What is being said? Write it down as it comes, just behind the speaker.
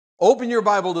Open your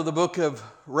Bible to the book of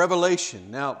Revelation.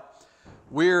 Now,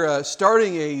 we're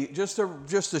starting just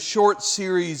a short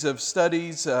series of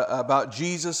studies about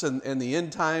Jesus and the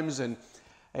end times, this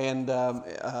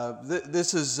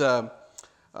is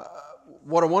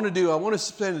what I want to do. I want to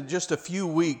spend just a few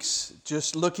weeks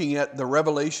just looking at the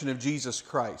revelation of Jesus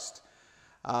Christ,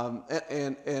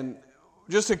 and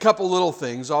just a couple little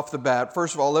things off the bat.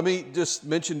 First of all, let me just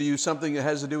mention to you something that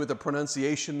has to do with the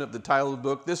pronunciation of the title of the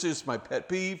book. This is my pet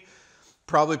peeve,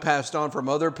 probably passed on from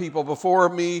other people before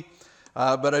me,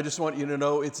 but I just want you to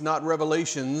know it's not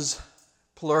Revelations,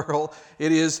 plural.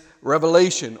 It is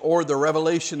Revelation, or the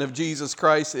revelation of Jesus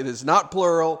Christ. It is not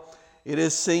plural. It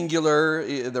is singular.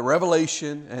 The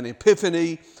revelation, an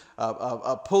epiphany,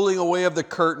 a pulling away of the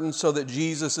curtain so that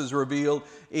Jesus is revealed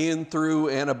in, through,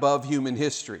 and above human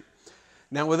history.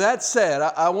 Now, with that said,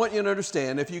 I want you to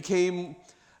understand, if you came,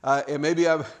 and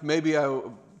maybe I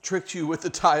tricked you with the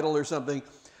title or something,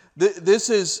 this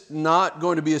is not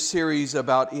going to be a series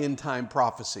about end-time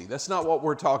prophecy. That's not what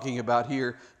we're talking about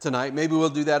here tonight. Maybe we'll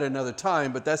do that another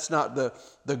time, but that's not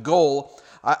the goal.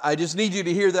 I just need you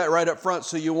to hear that right up front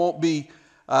so you won't be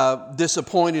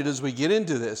disappointed as we get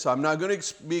into this. I'm not going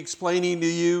to be explaining to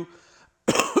you,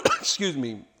 excuse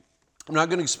me, I'm not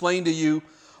going to explain to you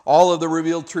all of the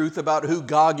revealed truth about who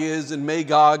Gog is and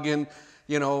Magog, and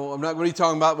I'm not going to be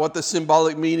talking about what the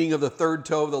symbolic meaning of the third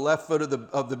toe of the left foot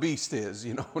of the beast is.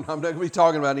 I'm not going to be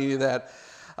talking about any of that.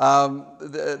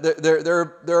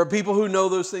 There are people who know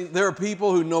those things. There are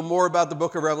people who know more about the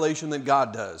book of Revelation than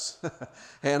God does,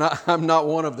 and I'm not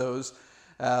one of those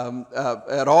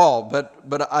at all.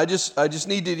 But I just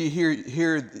need you to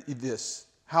hear this,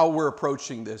 how we're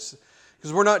approaching this.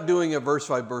 Because we're not doing a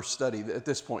verse-by-verse study at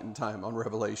this point in time on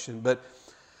Revelation. But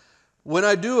when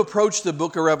I do approach the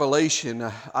book of Revelation,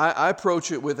 I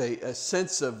approach it with a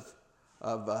sense of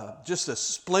just a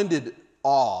splendid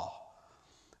awe.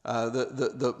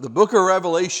 The book of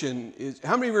Revelation is...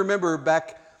 How many remember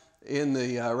back in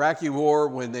the Iraqi war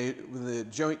when the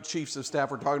Joint Chiefs of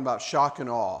Staff were talking about shock and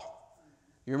awe?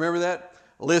 You remember that?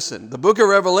 Listen, the book of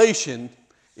Revelation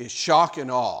is shock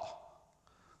and awe.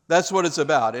 That's what it's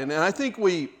about. And I think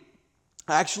we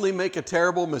actually make a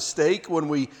terrible mistake when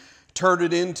we turn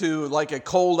it into like a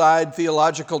cold-eyed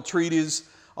theological treatise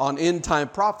on end-time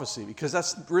prophecy, because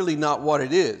that's really not what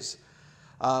it is.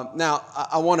 Now,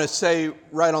 I want to say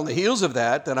right on the heels of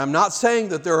that I'm not saying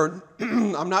that there are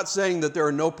I'm not saying that there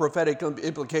are no prophetic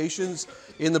implications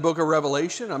in the book of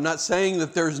Revelation. I'm not saying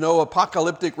that there's no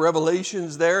apocalyptic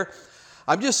revelations there.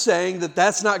 I'm just saying that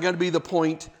that's not going to be the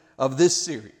point of this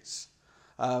series.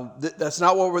 That's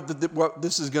not what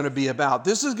this is going to be about.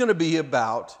 This is going to be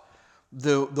about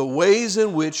the ways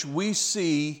in which we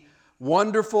see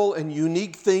wonderful and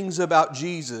unique things about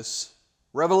Jesus,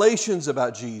 revelations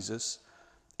about Jesus,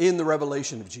 in the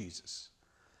revelation of Jesus.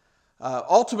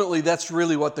 Ultimately, that's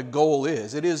really what the goal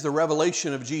is. It is the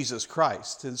revelation of Jesus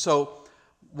Christ. And so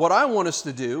what I want us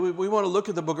to do, we want to look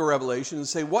at the book of Revelation and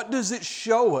say, what does it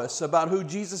show us about who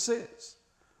Jesus is?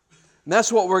 And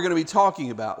that's what we're going to be talking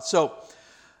about. So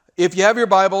if you have your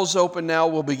Bibles open now,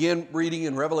 we'll begin reading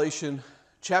in Revelation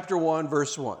chapter 1,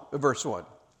 verse 1.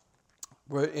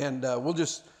 And we'll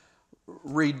just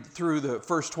read through the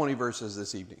first 20 verses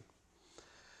this evening.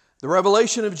 The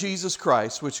revelation of Jesus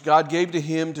Christ, which God gave to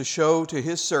him to show to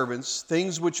his servants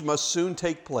things which must soon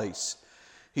take place.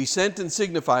 He sent and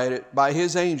signified it by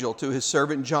his angel to his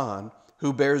servant John,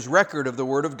 who bears record of the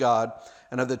word of God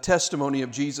and of the testimony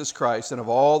of Jesus Christ and of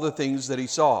all the things that he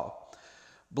saw.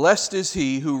 Blessed is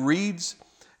he who reads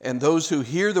and those who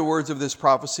hear the words of this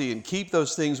prophecy and keep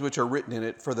those things which are written in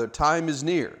it, for the time is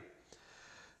near.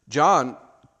 John,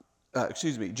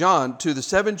 to the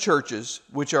 7 churches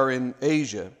which are in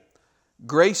Asia,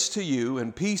 grace to you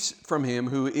and peace from him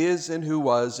who is and who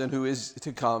was and who is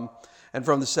to come, and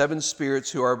from the 7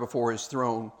 spirits who are before his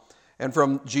throne, and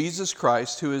from Jesus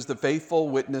Christ, who is the faithful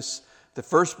witness, the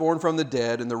firstborn from the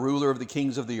dead, and the ruler of the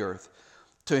kings of the earth.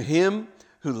 To him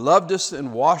who loved us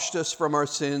and washed us from our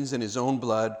sins in his own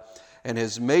blood, and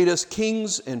has made us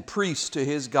kings and priests to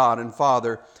his God and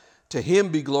Father, to him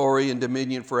be glory and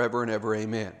dominion forever and ever.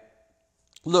 Amen.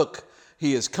 Look,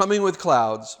 he is coming with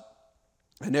clouds,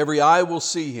 and every eye will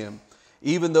see him,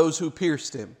 even those who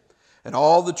pierced him, and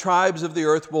all the tribes of the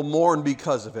earth will mourn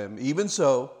because of him. Even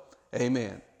so,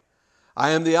 amen. I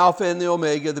am the Alpha and the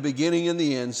Omega, the beginning and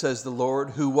the end, says the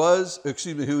Lord, who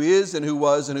is and who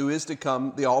was and who is to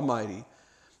come, the Almighty.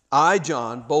 I,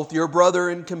 John, both your brother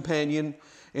and companion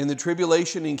in the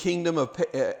tribulation and kingdom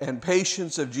and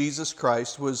patience of Jesus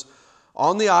Christ, was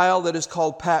on the isle that is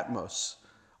called Patmos,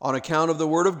 on account of the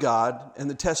word of God and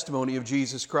the testimony of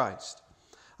Jesus Christ.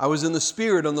 I was in the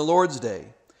Spirit on the Lord's day,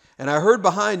 And I heard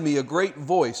behind me a great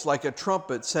voice like a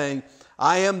trumpet saying,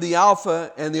 I am the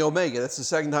Alpha and the Omega. That's the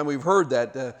second time we've heard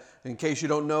that. In case you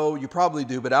don't know, you probably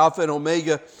do. But Alpha and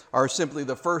Omega are simply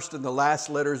the first and the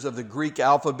last letters of the Greek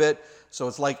alphabet. So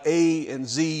it's like A and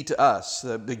Z to us,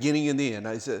 the beginning and the end.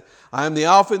 I said, I am the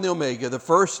Alpha and the Omega, the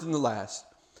first and the last.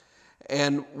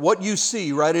 And what you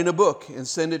see, write in a book and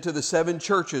send it to the 7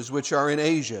 churches which are in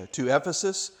Asia, to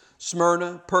Ephesus,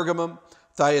 Smyrna, Pergamum,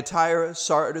 Thyatira,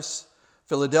 Sardis,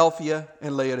 Philadelphia,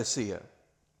 and Laodicea.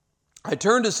 I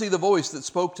turned to see the voice that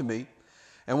spoke to me,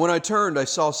 and when I turned, I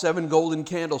saw 7 golden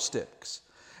candlesticks.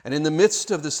 And in the midst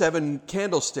of the 7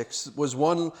 candlesticks was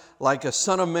one like a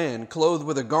son of man, clothed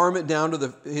with a garment down to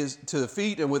the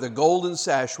feet and with a golden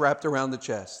sash wrapped around the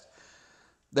chest.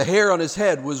 The hair on his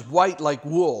head was white like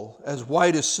wool, as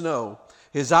white as snow.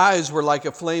 His eyes were like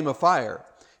a flame of fire.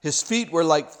 His feet were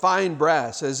like fine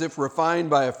brass, as if refined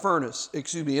by in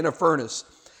a furnace.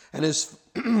 And his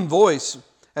voice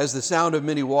as the sound of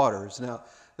many waters. Now,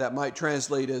 that might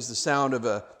translate as the sound of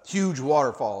a huge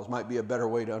waterfalls, might be a better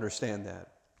way to understand that.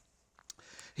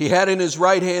 He had in his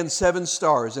right hand 7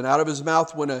 stars, and out of his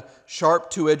mouth went a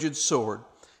sharp 2-edged sword.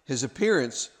 His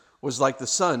appearance was like the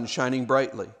sun shining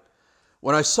brightly.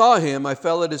 When I saw him, I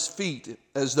fell at his feet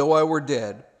as though I were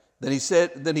dead. Then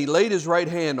he laid his right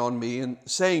hand on me, and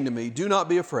saying to me, do not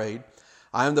be afraid.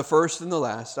 I am the first and the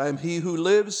last. I am he who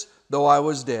lives, though I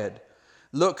was dead.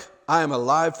 Look, I am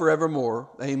alive forevermore.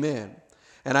 Amen.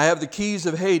 And I have the keys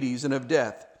of Hades and of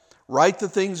death. Write the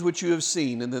things which you have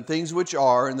seen, and the things which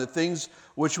are, and the things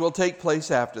which will take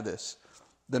place after this.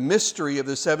 The mystery of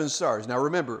the 7 stars. Now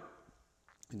remember,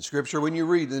 in Scripture, when you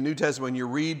read the New Testament, when you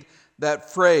read that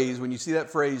phrase, when you see that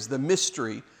phrase, the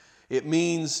mystery, it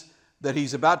means that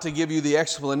he's about to give you the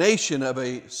explanation of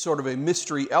a sort of a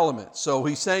mystery element. So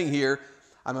he's saying here,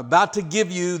 I'm about to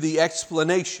give you the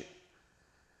explanation.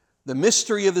 The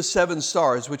mystery of the 7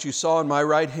 stars, which you saw in my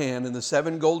right hand, and the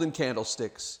 7 golden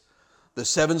candlesticks, the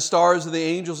 7 stars of the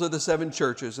angels of the 7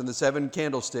 churches, and the 7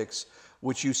 candlesticks,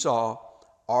 which you saw,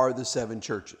 are the 7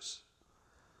 churches.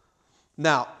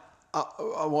 Now,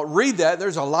 I want to read that.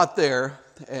 There's a lot there.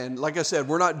 And like I said,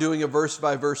 we're not doing a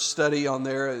verse-by-verse study on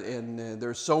there, and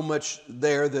there's so much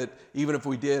there that even if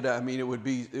we did, I mean, it would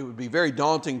be very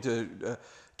daunting to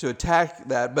attack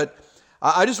that. But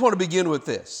I just want to begin with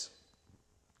this.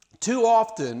 Too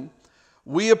often,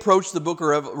 we approach the book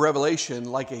of Revelation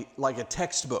like a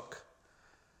textbook.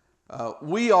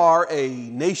 We are a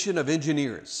nation of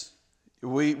engineers.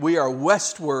 We are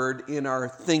westward in our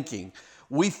thinking.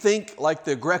 We think like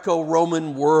the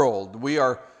Greco-Roman world. We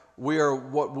are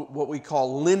what we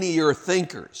call linear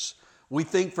thinkers. We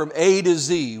think from A to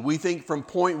Z. We think from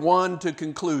point 1 to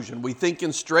conclusion. We think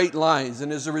in straight lines.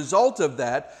 And as a result of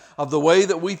that, of the way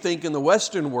that we think in the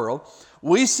Western world,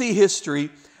 we see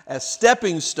history as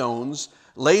stepping stones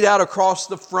laid out across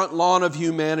the front lawn of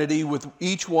humanity, with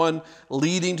each one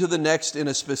leading to the next in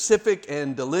a specific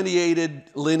and delineated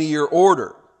linear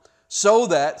order, so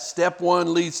that step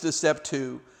 1 leads to step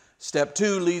 2, step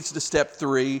 2 leads to step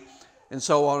 3, and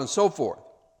so on and so forth.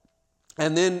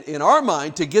 And then in our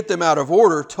mind, to get them out of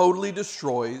order totally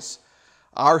destroys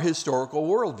our historical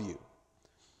worldview.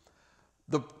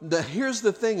 Here's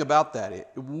the thing about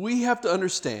that. We have to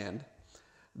understand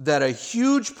that a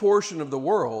huge portion of the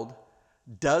world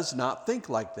does not think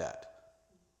like that.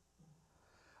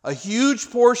 A huge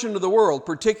portion of the world,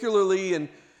 particularly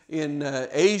in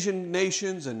Asian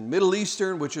nations and Middle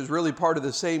Eastern, which is really part of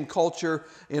the same culture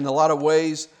in a lot of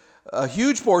ways, a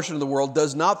huge portion of the world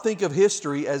does not think of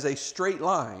history as a straight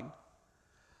line,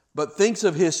 but thinks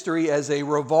of history as a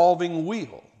revolving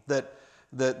wheel, that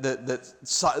the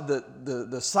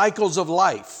cycles of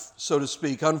life, so to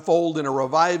speak, unfold in a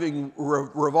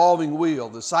revolving wheel.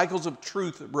 The cycles of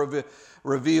truth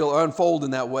unfold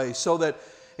in that way, so that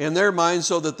in their minds,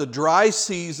 so that the dry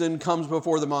season comes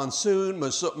before the monsoon,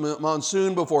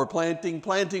 monsoon before planting,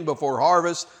 planting before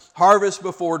harvest, harvest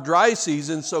before dry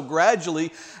season. So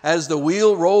gradually, as the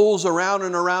wheel rolls around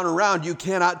and around and around, you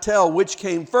cannot tell which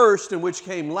came first and which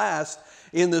came last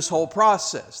in this whole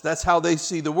process. That's how they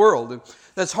see the world. And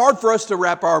that's hard for us to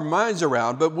wrap our minds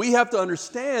around, but we have to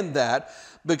understand that,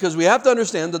 because we have to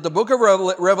understand that the book of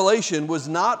Revelation was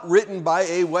not written by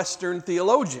a Western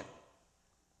theologian.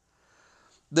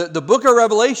 The book of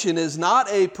Revelation is not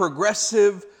a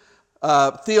progressive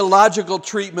theological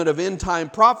treatment of end-time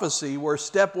prophecy where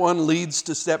step 1 leads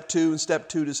to step 2 and step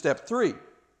 2 to step 3.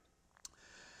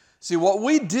 See, what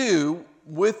we do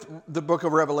with the book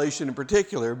of Revelation in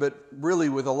particular, but really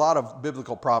with a lot of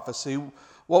biblical prophecy,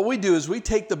 what we do is we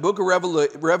take the book of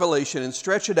Revelation and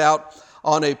stretch it out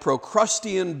on a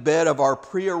Procrustean bed of our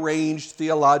prearranged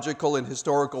theological and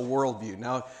historical worldview.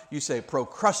 Now, you say,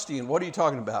 Procrustean, what are you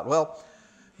talking about? Well,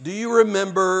 do you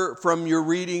remember from your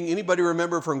reading, anybody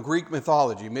remember from Greek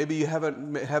mythology? Maybe you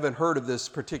haven't heard of this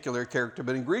particular character,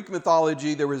 but in Greek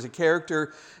mythology, there was a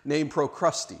character named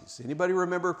Procrustes. Anybody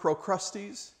remember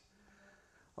Procrustes?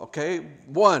 Okay,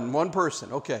 one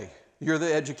person. Okay, you're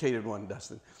the educated one,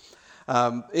 Dustin.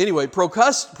 Anyway,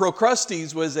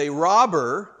 Procrustes was a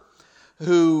robber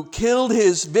who killed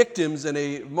his victims in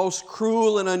a most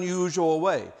cruel and unusual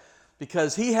way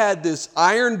because he had this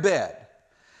iron bed.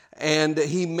 And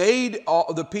he made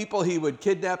all the people he would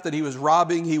kidnap that he was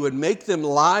robbing, he would make them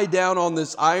lie down on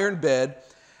this iron bed,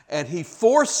 and he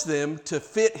forced them to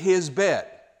fit his bed.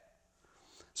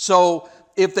 So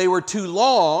if they were too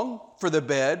long for the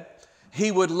bed, he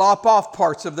would lop off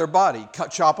parts of their body,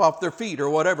 chop off their feet or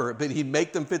whatever, but he'd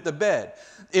make them fit the bed.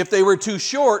 If they were too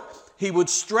short, he would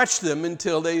stretch them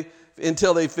until they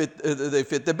fit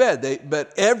the bed.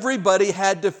 But everybody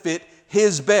had to fit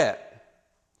his bed.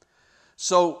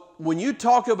 So when you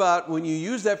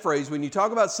use that phrase, when you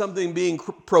talk about something being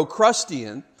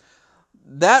Procrustean,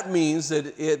 that means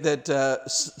that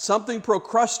something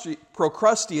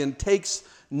Procrustean takes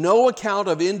no account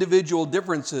of individual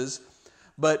differences,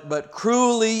 but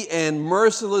cruelly and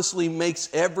mercilessly makes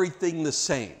everything the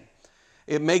same.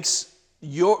 It makes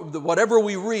whatever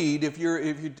we read. If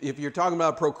you're talking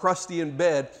about a Procrustean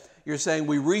bed, you're saying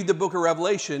we read the book of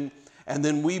Revelation and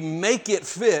then we make it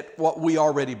fit what we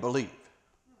already believe.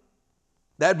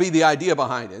 That'd be the idea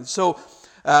behind it. So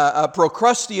a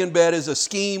Procrustean bed is a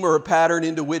scheme or a pattern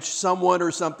into which someone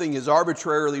or something is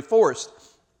arbitrarily forced.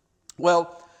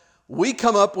 Well, we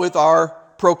come up with our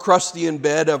Procrustean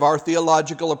bed of our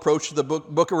theological approach to the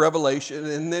book of Revelation.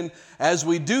 And then as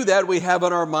we do that, we have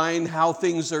in our mind how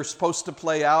things are supposed to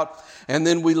play out. And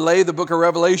then we lay the book of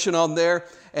Revelation on there.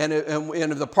 And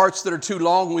the parts that are too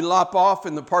long, we lop off.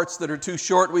 And the parts that are too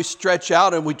short, we stretch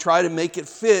out. And we try to make it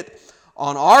fit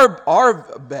on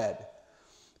our bed.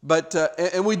 But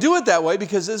and we do it that way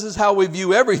because this is how we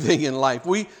view everything in life.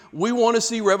 We want to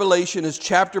see Revelation as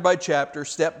chapter by chapter,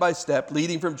 step by step,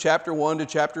 leading from chapter 1 to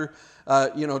chapter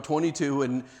 22,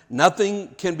 and nothing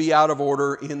can be out of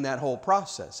order in that whole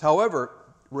process. However,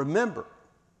 remember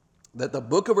that the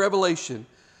book of Revelation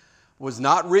was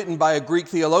not written by a Greek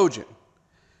theologian,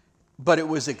 but it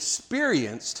was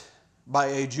experienced by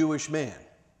a Jewish man.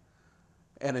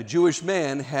 And a Jewish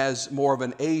man has more of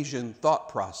an Asian thought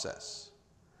process.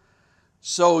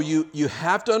 So you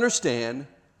have to understand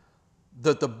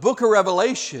that the book of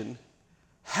Revelation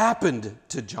happened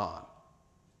to John.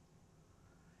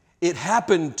 It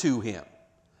happened to him.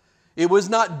 It was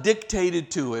not dictated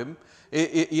to him.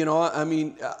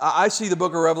 I see the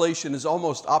book of Revelation as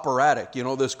almost operatic,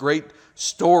 this great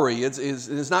story.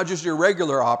 It's not just your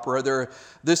regular opera.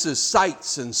 This is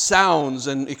sights and sounds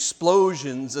and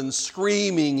explosions and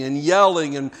screaming and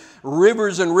yelling and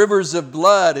rivers of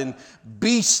blood and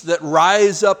beasts that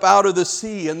rise up out of the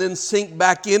sea and then sink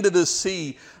back into the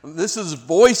sea. This is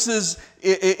voices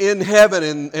in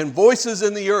heaven and voices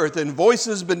in the earth and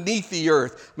voices beneath the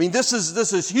earth. I mean, this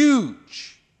is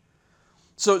huge.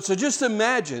 So just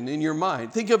imagine in your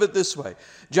mind, think of it this way.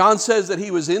 John says that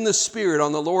he was in the Spirit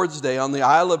on the Lord's Day on the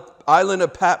island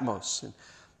of Patmos. And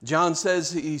John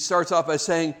says, he starts off by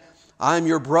saying, I'm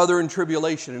your brother in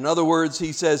tribulation. In other words,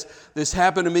 he says, this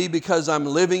happened to me because I'm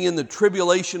living in the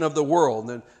tribulation of the world.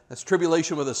 And that's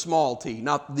tribulation with a small t,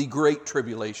 not the great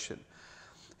tribulation.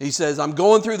 He says, I'm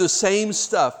going through the same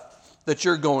stuff that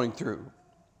you're going through.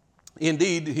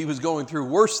 Indeed, he was going through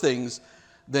worse things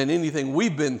than anything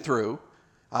we've been through.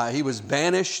 He was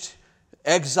banished,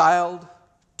 exiled,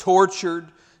 tortured,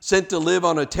 sent to live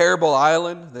on a terrible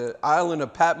island. The island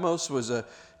of Patmos was a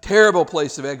terrible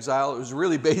place of exile. It was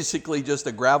really basically just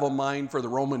a gravel mine for the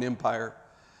Roman Empire.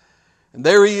 And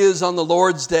there he is on the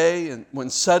Lord's Day, and when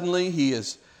suddenly he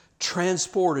is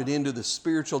transported into the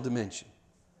spiritual dimension.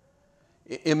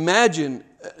 Imagine,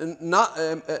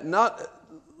 don't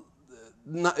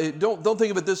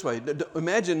think of it this way.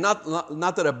 Imagine not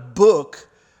that a book,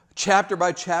 chapter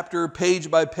by chapter,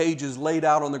 page by page, is laid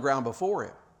out on the ground before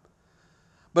him.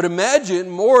 But imagine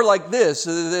more like this,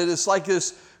 that it's like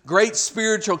this great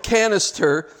spiritual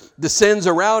canister descends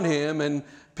around him, and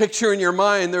picture in your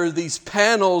mind there are these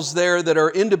panels there that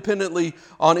are independently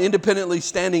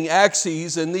standing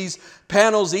axes, and these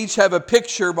panels each have a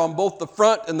picture on both the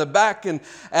front and the back, and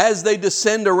as they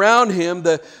descend around him,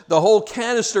 the whole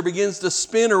canister begins to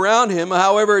spin around him.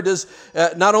 However, it does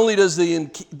not only does the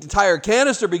entire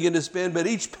canister begin to spin, but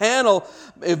each panel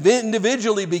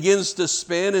individually begins to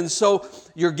spin. And so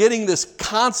you're getting this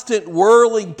constant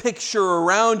whirling picture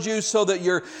around you, so that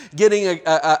you're getting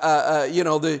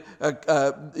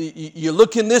you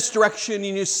look in this direction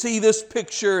and you see this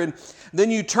picture, and then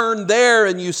you turn there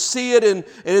and you see it, and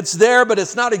it's there, but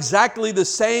it's not exactly the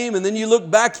same. And then you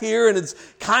look back here and it's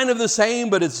kind of the same,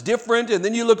 but it's different. And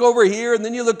then you look over here and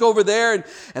then you look over there.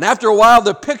 And after a while,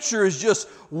 the picture is just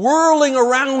whirling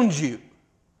around you.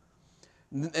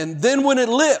 And then when it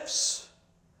lifts,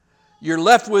 you're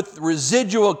left with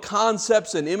residual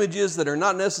concepts and images that are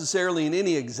not necessarily in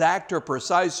any exact or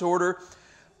precise order.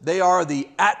 They are the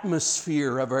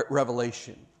atmosphere of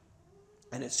Revelation.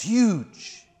 And it's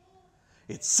huge.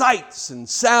 It's sights and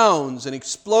sounds and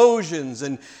explosions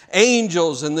and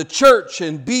angels and the church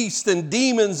and beasts and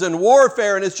demons and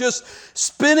warfare. And it's just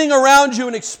spinning around you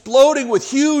and exploding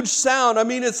with huge sound. I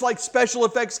mean, it's like special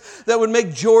effects that would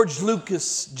make George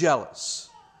Lucas jealous.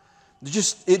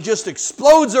 It just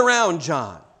explodes around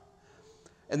John.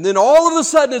 And then all of a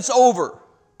sudden it's over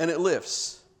and it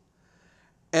lifts.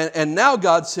 And now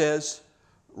God says,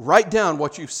 write down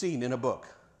what you've seen in a book.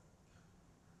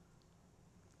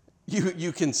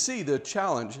 You can see the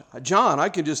challenge. John, I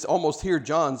can just almost hear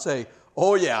John say,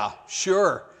 oh yeah,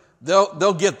 sure,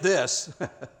 they'll get this.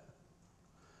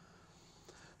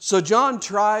 So John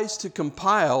tries to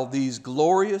compile these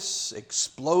glorious,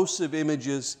 explosive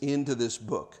images into this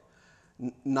book,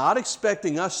 not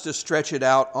expecting us to stretch it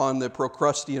out on the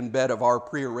Procrustean bed of our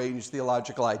prearranged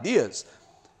theological ideas.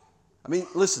 I mean,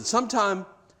 listen, sometime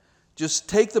just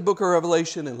take the book of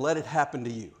Revelation and let it happen to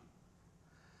you.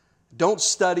 Don't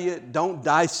study it. Don't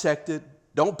dissect it.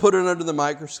 Don't put it under the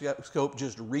microscope.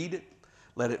 Just read it.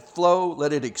 Let it flow.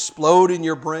 Let it explode in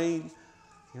your brain.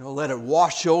 Let it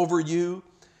wash over you.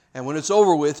 And when it's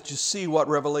over with, just see what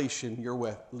revelation you're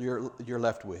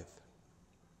left with.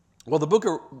 Well, the book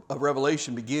of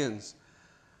Revelation begins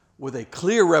with a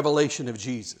clear revelation of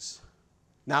Jesus.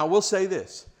 Now, I will say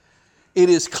this. It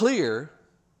is clear,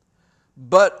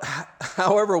 but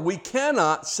however, we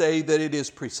cannot say that it is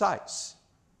precise.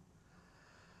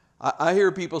 I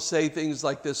hear people say things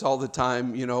like this all the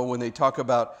time, when they talk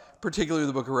about particularly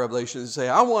the book of Revelation. They say,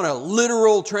 I want a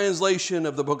literal translation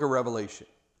of the book of Revelation.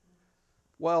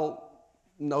 Well,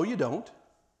 no, you don't.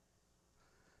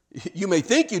 You may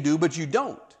think you do, but you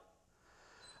don't.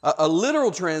 A literal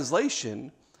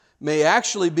translation may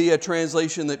actually be a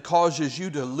translation that causes you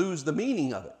to lose the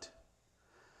meaning of it.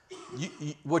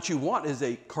 What you want is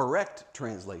a correct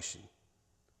translation.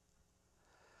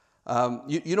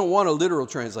 You don't want a literal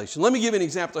translation. Let me give you an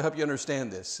example to help you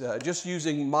understand this, just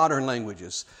using modern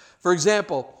languages. For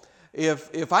example,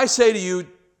 if I say to you,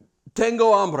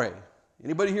 tengo hambre.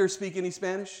 Anybody here speak any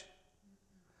Spanish?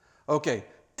 Okay,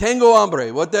 tengo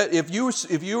hambre.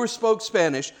 If you spoke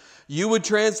Spanish, you would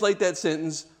translate that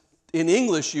sentence. In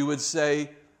English, you would say,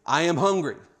 I am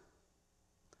hungry.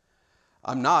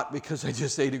 I'm not, because I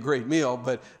just ate a great meal,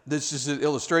 but this is an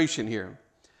illustration here.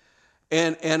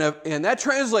 And that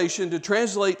translation, to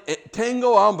translate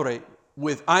tengo hambre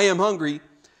with I am hungry,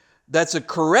 that's a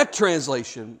correct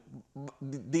translation.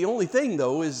 The only thing,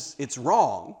 though, is it's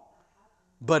wrong,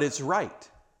 but it's right.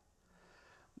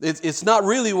 It's not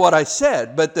really what I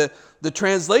said, but the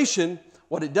translation,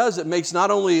 what it does, it makes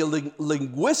not only a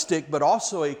linguistic, but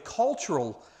also a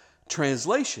cultural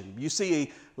translation. You see,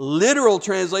 a literal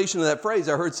translation of that phrase,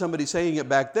 I heard somebody saying it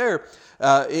back there,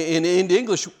 in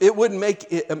English, it wouldn't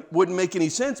make any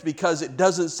sense, because it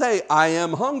doesn't say I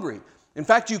am hungry. In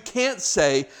fact, you can't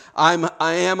say I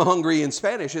am hungry in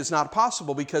Spanish. It's not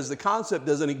possible, because the concept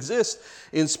doesn't exist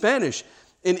in Spanish.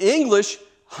 In English,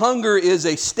 hunger is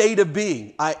a state of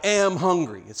being. I am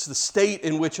hungry. It's the state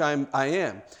in which I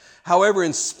am. However,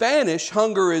 in Spanish,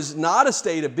 hunger is not a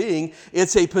state of being.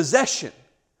 It's a possession.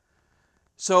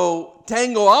 So,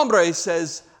 tengo hambre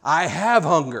says, I have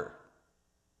hunger.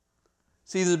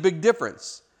 See, there's a big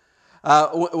difference.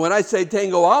 When I say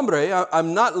tengo hambre,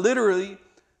 I'm not literally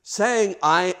saying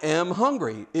I am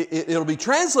hungry. It'll be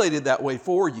translated that way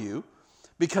for you,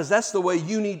 because that's the way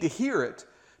you need to hear it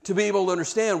to be able to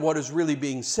understand what is really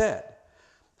being said.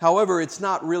 However, it's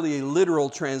not really a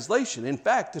literal translation. In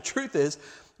fact, the truth is,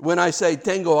 when I say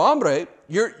tengo hambre,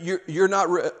 you're not,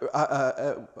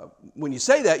 when you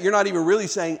say that, you're not even really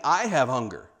saying I have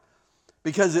hunger,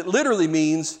 because it literally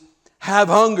means have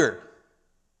hunger.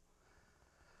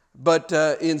 But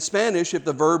in Spanish, if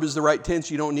the verb is the right tense,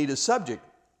 you don't need a subject.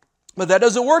 But that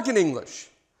doesn't work in English.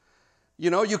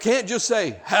 You can't just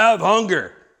say have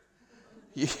hunger.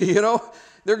 You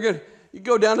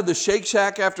go down to the Shake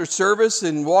Shack after service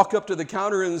and walk up to the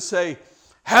counter and say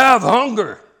have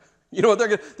hunger. You know what they're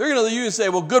going to look at you and say,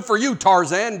 well, good for you,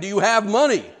 Tarzan. Do you have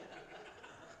money?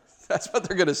 That's what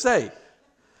they're going to say.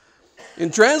 In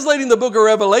translating the book of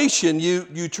Revelation,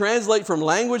 you translate from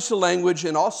language to language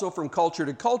and also from culture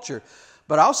to culture.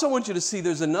 But I also want you to see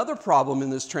there's another problem in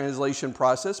this translation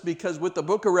process, because with the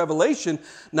book of Revelation,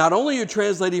 not only are you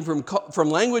translating from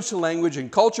language to language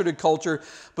and culture to culture,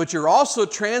 but you're also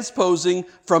transposing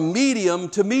from medium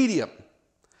to medium.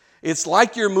 It's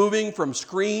like you're moving from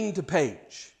screen to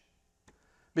page,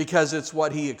 because it's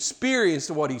what he experienced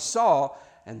and what he saw,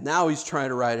 and now he's trying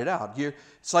to write it out.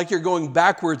 It's like you're going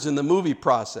backwards in the movie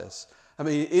process. I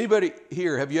mean, anybody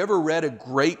here, have you ever read a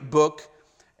great book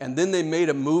and then they made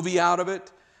a movie out of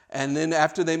it, and then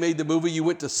after they made the movie, you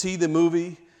went to see the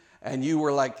movie, and you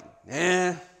were like,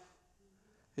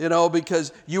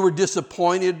 because you were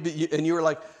disappointed, and you were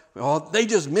like, oh, they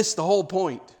just missed the whole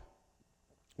point.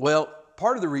 Well,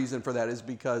 part of the reason for that is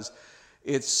because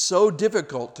it's so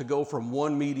difficult to go from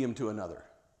one medium to another.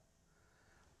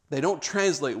 They don't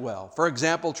translate well. For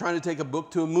example, trying to take a book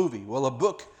to a movie. Well, a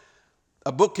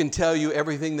book can tell you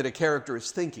everything that a character is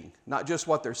thinking, not just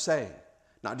what they're saying.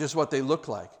 Not just what they look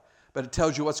like, but it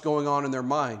tells you what's going on in their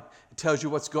mind. It tells you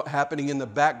what's happening in the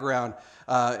background.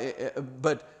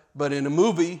 But in a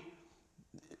movie,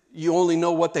 you only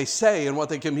know what they say and what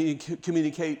they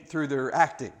communicate through their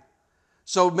acting.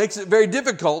 So it makes it very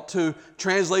difficult to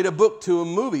translate a book to a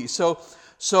movie. So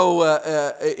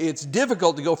it's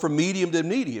difficult to go from medium to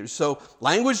medium. So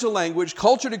language to language,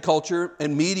 culture to culture,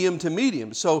 and medium to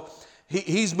medium. So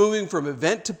he's moving from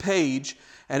event to page,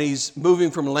 and he's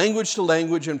moving from language to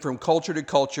language and from culture to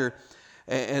culture.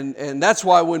 And that's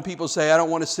why when people say, I don't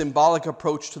want a symbolic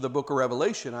approach to the book of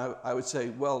Revelation, I would say,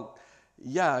 well,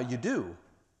 yeah, you do.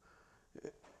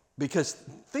 Because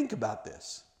think about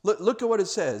this. Look at what it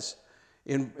says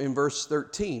in verse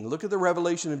 13. Look at the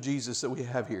revelation of Jesus that we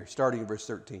have here, starting in verse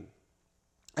 13.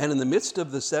 And in the midst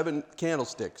of the 7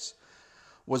 candlesticks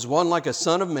was one like a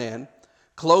son of man,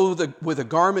 clothed with a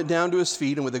garment down to his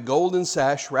feet and with a golden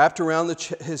sash wrapped around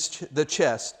the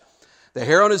chest. The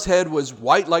hair on his head was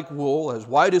white like wool, as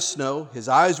white as snow. His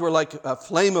eyes were like a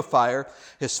flame of fire.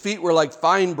 His feet were like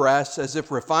fine brass, as if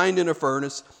refined in a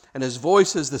furnace. And his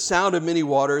voice as the sound of many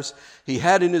waters. He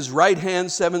had in his right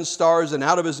hand 7 stars, and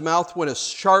out of his mouth went a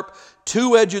sharp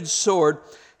 2-edged sword.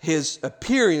 His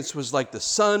appearance was like the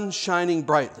sun shining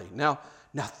brightly. Now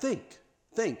think.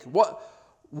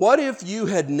 What if you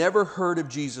had never heard of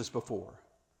Jesus before?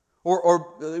 Or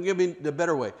give me the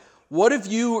better way. What if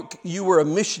you were a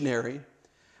missionary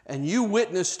and you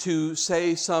witnessed to,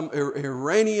 say, some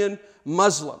Iranian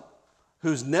Muslim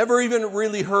who's never even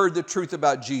really heard the truth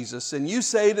about Jesus, and you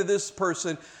say to this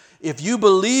person, if you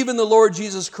believe in the Lord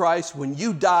Jesus Christ, when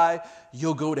you die,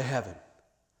 you'll go to heaven.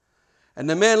 And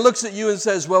the man looks at you and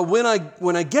says, well, when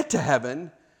I get to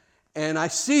heaven and I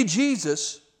see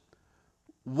Jesus,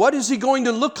 what is he going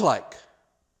to look like?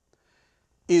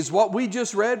 Is what we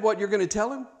just read what you're going to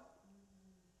tell him?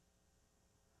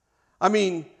 I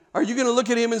mean, are you going to look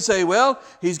at him and say, well,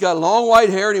 he's got long white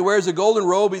hair and he wears a golden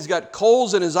robe, he's got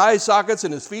coals in his eye sockets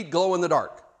and his feet glow in the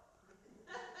dark?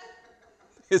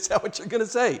 Is that what you're going to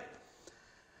say?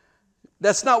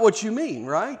 That's not what you mean,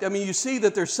 right? I mean, you see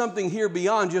that there's something here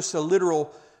beyond just a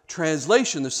literal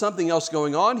translation. There's something else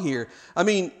going on here. I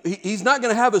mean, he's not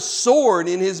going to have a sword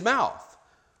in his mouth.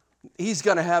 He's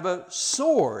going to have a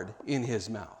sword in his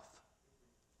mouth.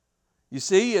 You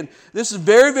see, and this is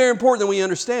very, very important that we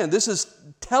understand. This is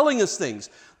telling us things.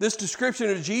 This description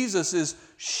of Jesus is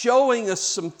showing us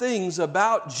some things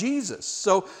about Jesus.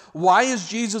 So why is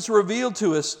Jesus revealed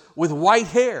to us with white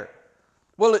hair?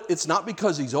 Well, it's not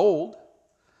because he's old.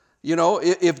 You know,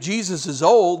 if Jesus is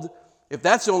old, if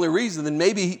that's the only reason, then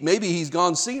maybe he's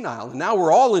gone senile, and now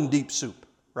we're all in deep soup,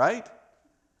 right?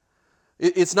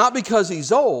 It's not because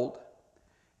he's old,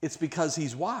 it's because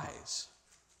he's wise.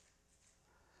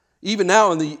 Even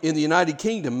now in the United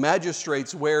Kingdom,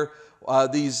 magistrates wear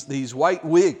these white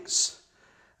wigs.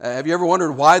 Have you ever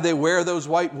wondered why they wear those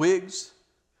white wigs?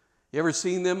 You ever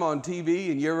seen them on TV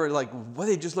and you ever like, well,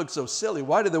 they just look so silly.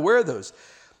 Why do they wear those?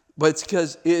 But it's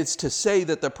because it's to say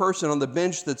that the person on the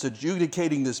bench that's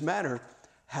adjudicating this matter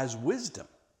has wisdom.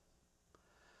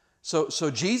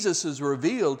 So Jesus is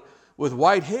revealed with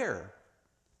white hair.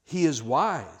 He is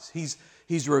wise.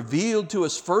 He's revealed to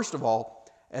us, first of all,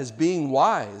 as being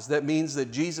wise. That means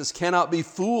that Jesus cannot be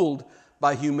fooled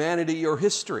by humanity or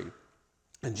history.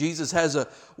 And Jesus has a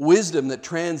wisdom that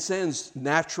transcends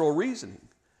natural reasoning.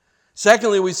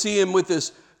 Secondly, we see him with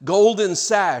this golden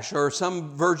sash, or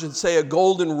some versions say a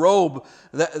golden robe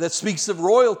that speaks of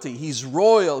royalty. He's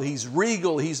royal, he's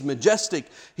regal, he's majestic,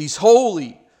 he's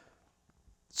holy.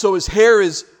 So his hair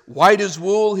is white as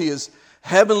wool. He is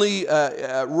heavenly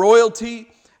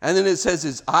royalty. And then it says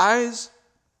his eyes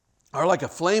are like a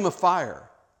flame of fire.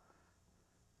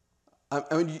 I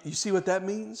mean, you see what that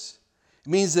means? It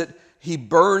means that he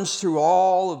burns through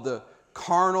all of the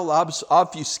carnal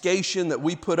obfuscation that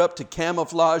we put up to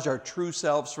camouflage our true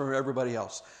selves from everybody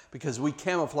else, because we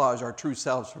camouflage our true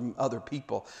selves from other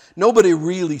people. Nobody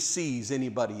really sees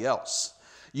anybody else.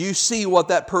 You see what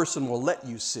that person will let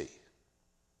you see.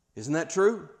 Isn't that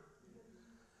true?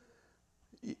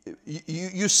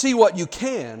 You see what you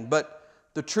can, but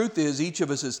the truth is each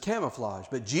of us is camouflage.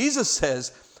 But Jesus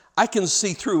says, I can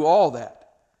see through all that.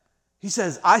 He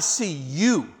says, I see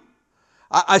you.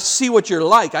 I see what you're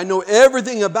like. I know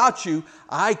everything about you.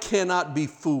 I cannot be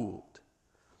fooled.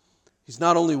 He's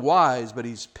not only wise, but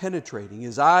he's penetrating.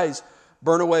 His eyes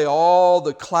burn away all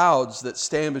the clouds that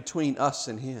stand between us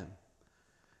and him.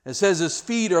 It says his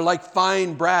feet are like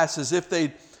fine brass, as if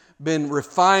they'd been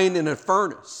refined in a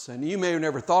furnace. And you may have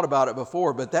never thought about it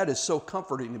before, but that is so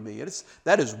comforting to me.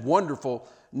 That is wonderful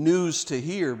news to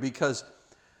hear, because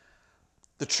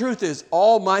the truth is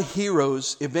all my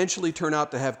heroes eventually turn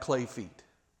out to have clay feet.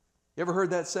 You ever heard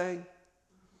that saying?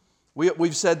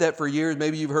 We've said that for years.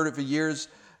 Maybe you've heard it for years.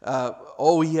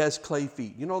 He has clay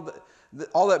feet. You know,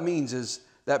 all that means is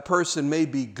that person may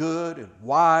be good and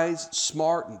wise,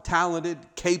 smart and talented,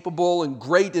 capable and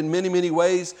great in many, many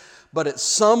ways, but at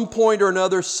some point or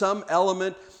another, some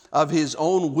element of his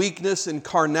own weakness and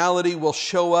carnality will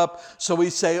show up. So we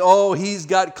say, he's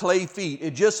got clay feet.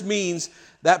 It just means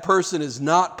that person is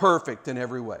not perfect in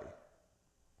every way.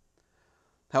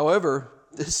 However,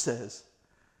 this says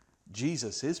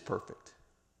Jesus is perfect.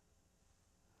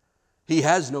 He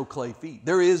has no clay feet.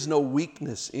 There is no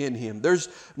weakness in him. There's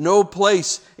no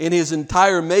place in his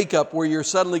entire makeup where you're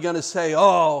suddenly going to say,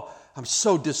 I'm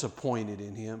so disappointed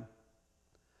in him.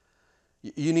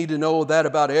 You need to know that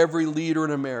about every leader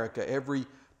in America, every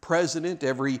president,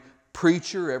 every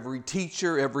preacher, every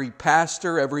teacher, every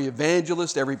pastor, every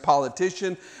evangelist, every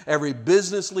politician, every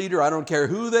business leader. I don't care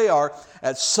who they are.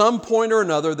 At some point or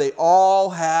another, they all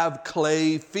have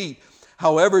clay feet.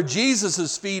 However,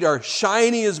 Jesus' feet are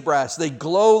shiny as brass. They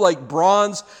glow like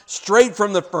bronze straight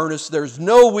from the furnace. There's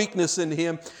no weakness in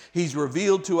him. He's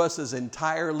revealed to us as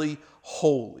entirely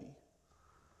holy.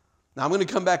 Now, I'm going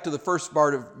to come back to the first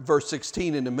part of verse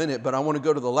 16 in a minute, but I want to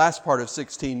go to the last part of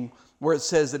 16 where it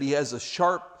says that he has a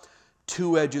sharp,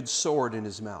 two-edged sword in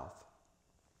his mouth.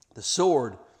 The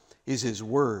sword is his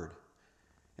word,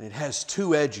 and it has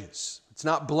two edges. It's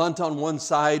not blunt on one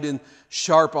side and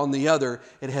sharp on the other.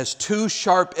 It has two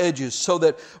sharp edges so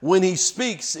that when he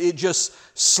speaks, it just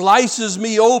slices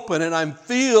me open and I'm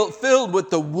filled with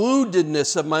the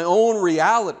woundedness of my own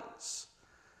realities.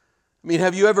 I mean,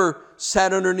 have you ever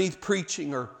sat underneath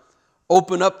preaching or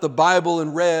opened up the Bible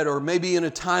and read, or maybe in a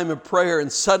time of prayer,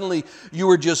 and suddenly you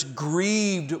were just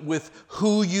grieved with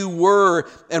who you were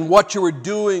and what you were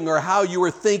doing or how you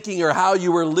were thinking or how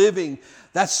you were living?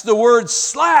 That's the word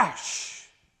slash.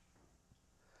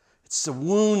 It's a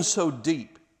wound so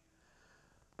deep.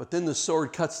 But then the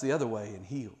sword cuts the other way and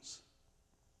heals.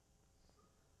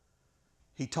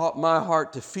 He taught my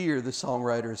heart to fear, the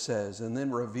songwriter says, and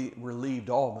then relieved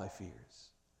all my fears.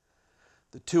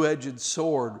 The two-edged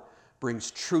sword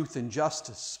brings truth and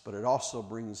justice, but it also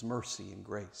brings mercy and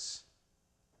grace.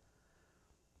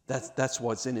 That's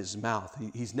what's in his mouth.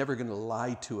 He's never going to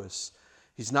lie to us.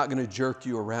 He's not going to jerk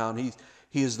you around.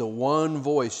 He is the one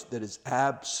voice that is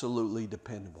absolutely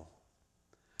dependable.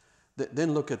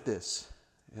 Then look at this.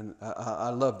 And I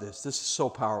love this. This is so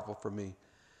powerful for me.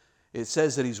 It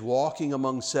says that he's walking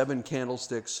among seven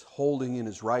candlesticks, holding in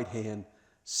his right hand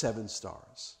 7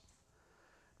 stars.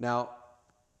 Now,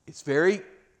 it's very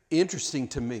interesting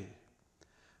to me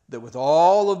that with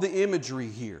all of the imagery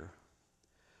here,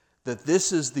 that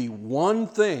this is the one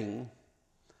thing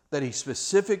that he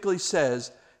specifically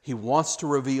says he wants to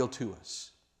reveal to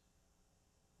us.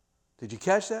 Did you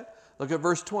catch that? Look at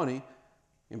verse 20.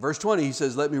 In verse 20, he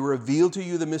says, let me reveal to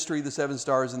you the mystery of the 7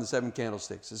 stars and the 7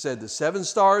 candlesticks. It said the 7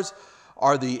 stars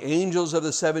are the angels of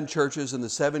the 7 churches, and the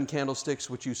 7 candlesticks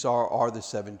which you saw are the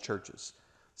 7 churches.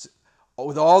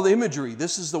 With all the imagery,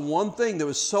 this is the one thing that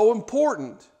was so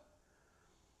important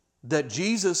that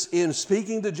Jesus, in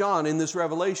speaking to John in this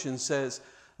revelation, says,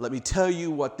 let me tell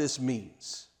you what this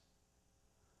means.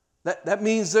 That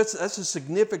means that's a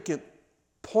significant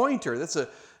pointer.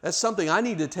 That's something I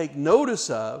need to take notice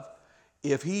of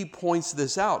if he points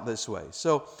this out this way.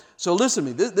 So listen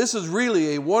to me. This is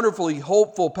really a wonderfully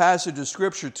hopeful passage of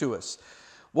Scripture to us.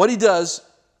 What he does,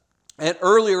 and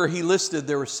earlier he listed,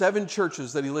 there were 7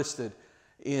 churches that he listed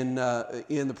in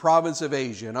the province of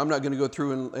Asia. And I'm not going to go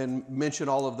through and mention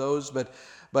all of those, but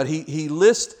But he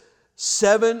lists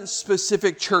 7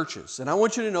 specific churches. And I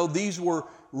want you to know these were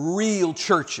real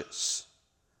churches.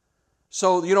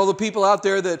 So, the people out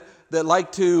there that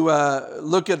like to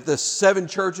look at the 7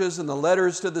 churches and the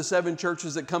letters to the 7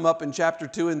 churches that come up in chapter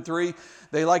 2 and 3,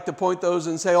 they like to point those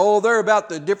and say, oh, they're about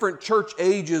the different church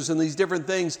ages and these different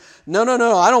things. No,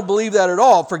 I don't believe that at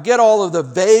all. Forget all of the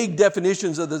vague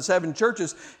definitions of the 7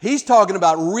 churches. He's talking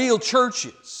about real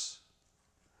churches.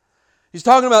 He's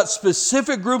talking about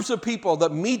specific groups of people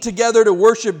that meet together to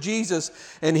worship Jesus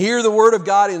and hear the Word of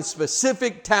God in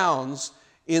specific towns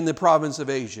in the province of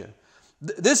Asia.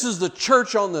 This is the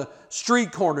church on the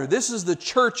street corner. This is the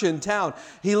church in town.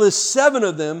 He lists 7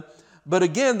 of them, but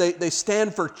again, they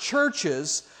stand for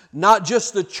churches, not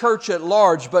just the church at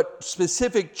large, but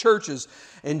specific churches.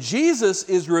 And Jesus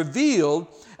is revealed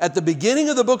at the beginning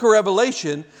of the book of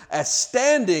Revelation as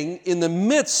standing in the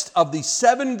midst of the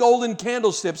 7 golden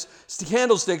candlesticks,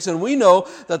 and we know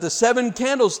that the 7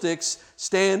 candlesticks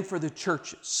stand for the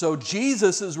churches. So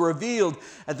Jesus is revealed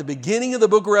at the beginning of the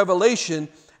book of Revelation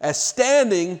as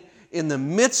standing in the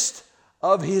midst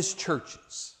of His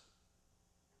churches.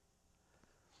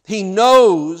 He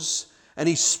knows and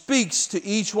He speaks to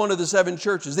each one of the 7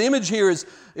 churches. The image here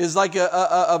is like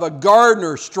of a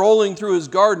gardener strolling through his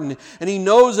garden, and He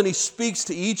knows and He speaks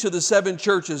to each of the 7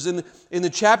 churches. In the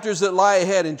chapters that lie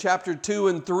ahead, in chapter 2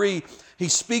 and 3, He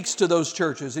speaks to those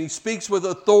churches. He speaks with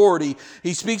authority.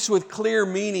 He speaks with clear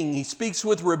meaning. He speaks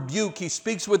with rebuke. He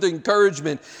speaks with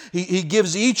encouragement. He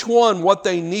gives each one what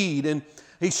they need. And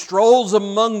He strolls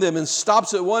among them and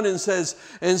stops at one and says,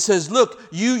 look,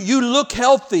 you look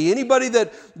healthy. Anybody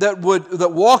that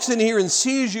walks in here and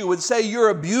sees you would say you're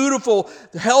a beautiful,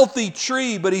 healthy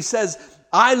tree. But He says,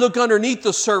 I look underneath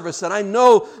the surface and I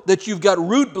know that you've got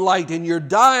root blight and you're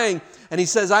dying. And He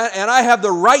says, I have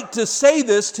the right to say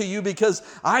this to you because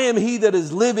I am He that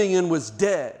is living and was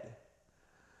dead.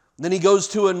 And then He goes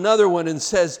to another one and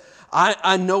says,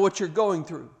 I know what you're going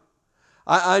through.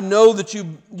 I know that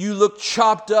you look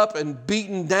chopped up and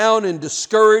beaten down and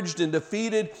discouraged and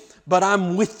defeated, but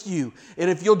I'm with you. And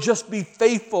if you'll just be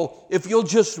faithful, if you'll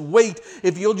just wait,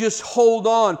 if you'll just hold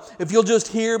on, if you'll just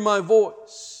hear my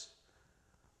voice.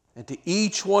 And to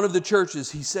each one of the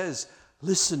churches, He says,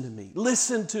 listen to me,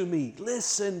 listen to me,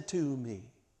 listen to me.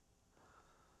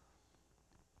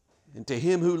 And to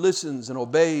him who listens and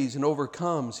obeys and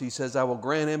overcomes, He says, I will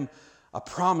grant him a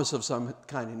promise of some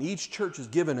kind. And each church is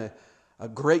given a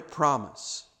great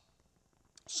promise.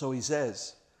 So He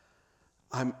says,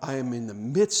 I am in the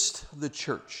midst of the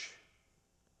church.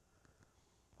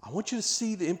 I want you to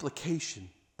see the implication,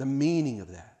 the meaning of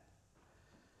that.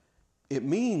 It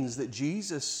means that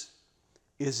Jesus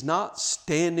is not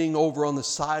standing over on the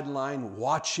sideline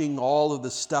watching all of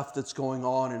the stuff that's going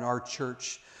on in our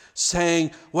church,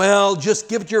 saying, well, just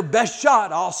give it your best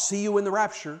shot. I'll see you in the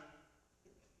rapture.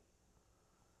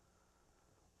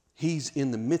 He's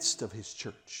in the midst of His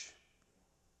church.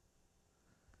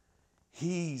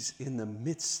 He's in the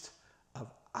midst of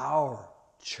our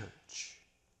church.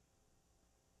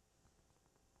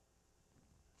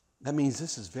 That means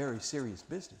this is very serious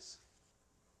business.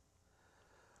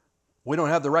 We don't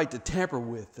have the right to tamper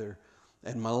with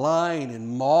and malign and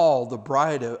maul the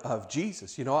bride of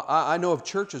Jesus. I know of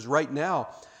churches right now,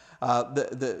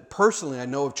 personally I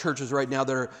know of churches right now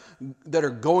that are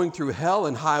going through hell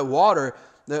and high water.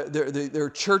 There are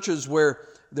churches where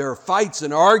there are fights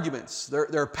and arguments. There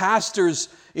are pastors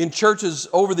in churches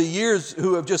over the years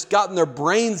who have just gotten their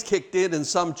brains kicked in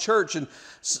some church. And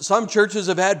some churches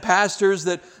have had pastors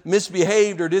that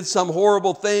misbehaved or did some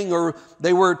horrible thing, or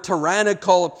they were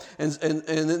tyrannical. And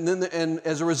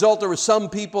as a result, there were some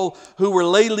people who were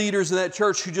lay leaders in that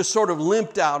church who just sort of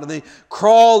limped out, and they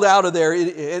crawled out of there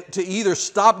to either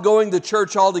stop going to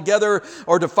church altogether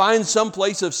or to find some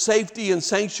place of safety and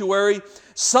sanctuary.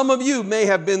 Some of you may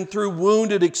have been through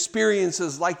wounded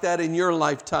experiences like that in your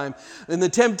lifetime. And the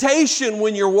temptation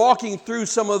when you're walking through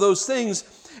some of those things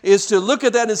is to look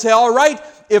at that and say, all right,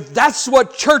 if that's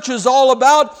what church is all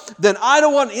about, then I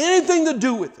don't want anything to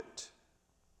do with it.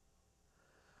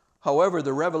 However,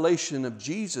 the revelation of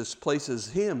Jesus places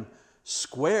Him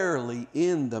squarely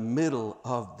in the middle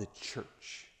of the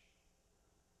church.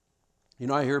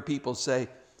 I hear people say,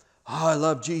 oh, I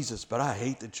love Jesus, but I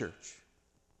hate the church.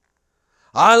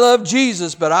 I love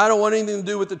Jesus, but I don't want anything to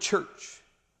do with the church.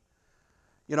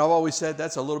 I've always said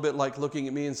that's a little bit like looking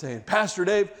at me and saying, Pastor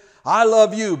Dave, I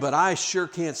love you, but I sure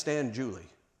can't stand Julie.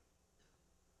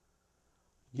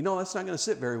 That's not going to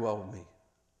sit very well with me.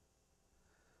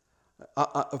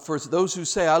 For those who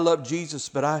say, I love Jesus,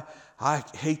 but I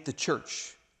hate the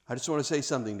church, I just want to say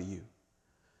something to you.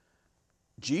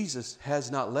 Jesus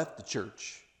has not left the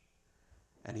church.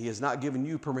 And He has not given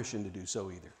you permission to do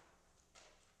so either.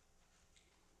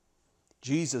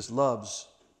 Jesus loves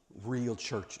real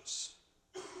churches.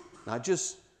 Not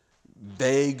just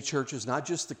vague churches, not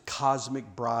just the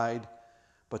cosmic bride,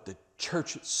 but the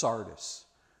church at Sardis,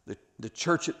 the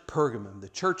church at Pergamum, the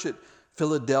church at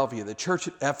Philadelphia, the church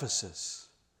at Ephesus,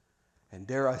 and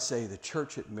dare I say, the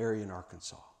church at Marion,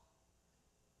 Arkansas.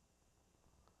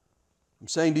 I'm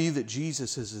saying to you that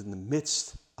Jesus is in the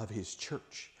midst of His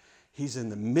church. He's in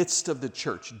the midst of the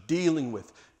church, dealing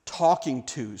with, talking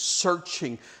to,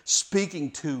 searching,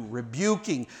 speaking to,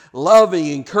 rebuking, loving,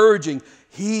 encouraging.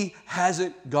 He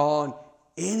hasn't gone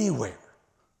anywhere.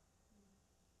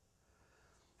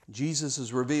 Jesus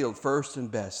is revealed first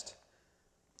and best,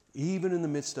 even in the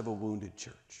midst of a wounded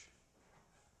church.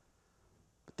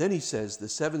 But then He says the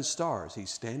 7 stars, He's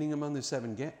standing among the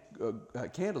 7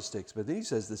 candlesticks, but then He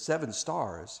says the 7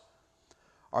 stars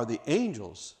are the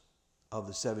angels of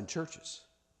the 7 churches.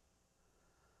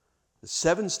 The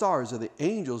 7 stars are the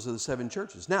angels of the 7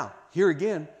 churches. Now, here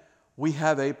again, we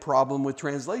have a problem with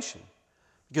translation.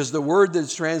 Because the word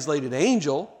that's translated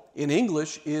angel in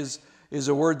English is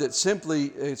a word that simply,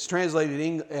 it's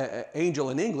translated angel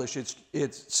in English.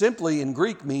 It's simply in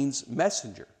Greek means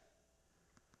messenger.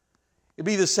 It'd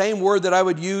be the same word that I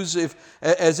would use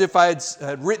as if I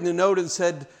had written a note and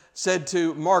said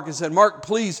to Mark, and said, Mark,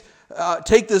 please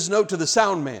take this note to the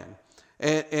sound man.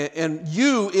 And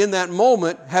you, in that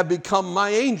moment, have become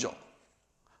my angel,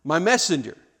 my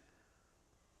messenger.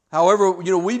 However,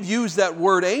 we've used that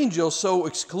word angel so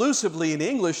exclusively in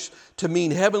English to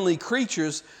mean heavenly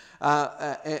creatures,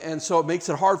 and so it makes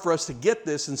it hard for us to get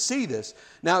this and see this.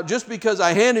 Now, just because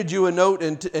I handed you a note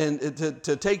and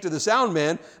to take to the sound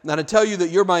man, and to tell you that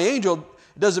you're my angel,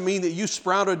 it doesn't mean that you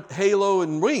sprouted halo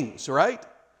and wings, right?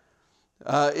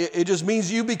 It just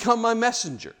means you become my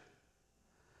messenger.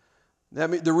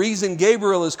 The reason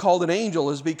Gabriel is called an angel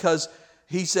is because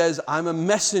he says, I'm a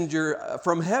messenger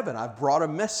from heaven. I've brought a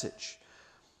message.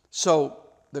 So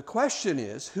the question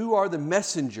is, who are the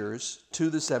messengers to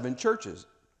the 7 churches?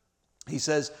 He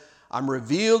says, I'm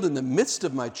revealed in the midst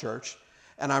of my church,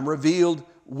 and I'm revealed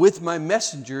with my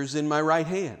messengers in my right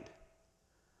hand.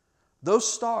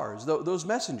 Those stars, those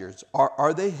messengers,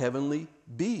 are they heavenly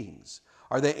beings?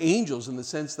 Are they angels in the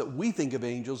sense that we think of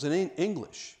angels in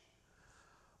English?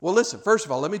 Well, listen, first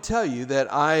of all, let me tell you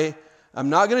that I'm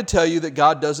not going to tell you that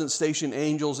God doesn't station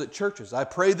angels at churches. I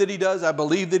pray that He does. I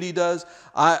believe that He does.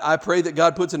 I pray that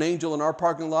God puts an angel in our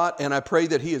parking lot, and I pray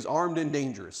that he is armed and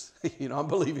dangerous. I'm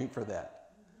believing for that.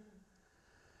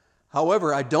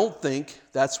 However, I don't think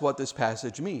that's what this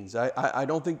passage means. I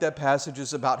don't think that passage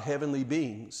is about heavenly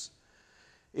beings.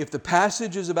 If the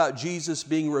passage is about Jesus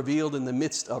being revealed in the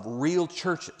midst of real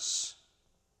churches,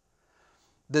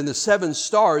 then the 7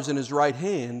 stars in His right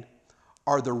hand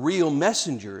are the real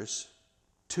messengers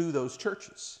to those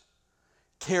churches,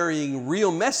 carrying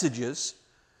real messages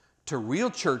to real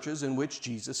churches in which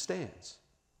Jesus stands.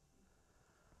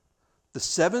 The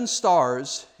 7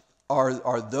 stars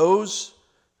are those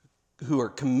who are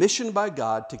commissioned by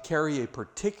God to carry a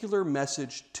particular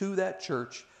message to that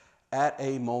church at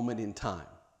a moment in time.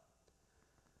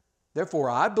 Therefore,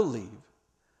 I believe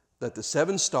that the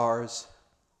 7 stars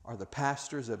are the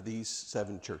pastors of these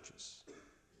 7 churches.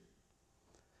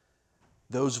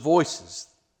 Those voices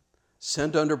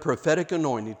sent under prophetic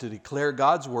anointing to declare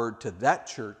God's word to that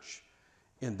church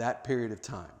in that period of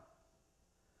time.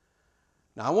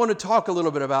 Now, I want to talk a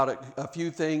little bit about a few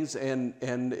things, and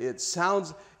it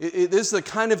sounds, this is the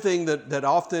kind of thing that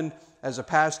often as a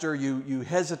pastor you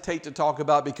hesitate to talk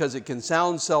about because it can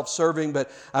sound self-serving,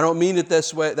 but I don't mean it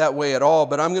that way at all.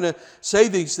 But I'm going to say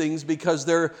these things because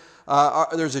there's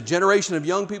a generation of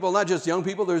young people, not just young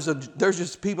people, there's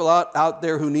just people out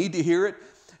there who need to hear it.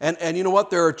 And you know what?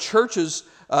 There are churches,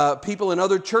 people in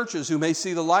other churches who may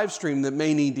see the live stream that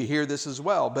may need to hear this as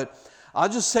well. But I'll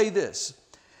just say this.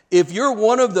 If you're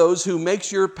one of those who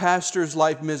makes your pastor's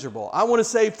life miserable, I want to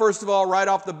say, first of all, right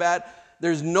off the bat,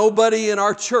 there's nobody in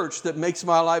our church that makes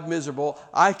my life miserable.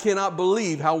 I cannot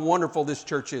believe how wonderful this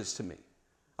church is to me.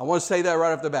 I want to say that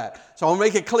right off the bat. So I want to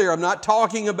make it clear. I'm not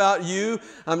talking about you.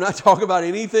 I'm not talking about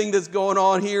anything that's going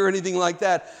on here or anything like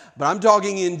that. But I'm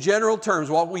talking in general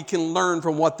terms, what we can learn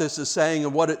from what this is saying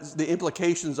and what the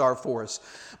implications are for us.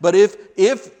 But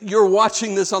if you're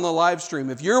watching this on the live stream,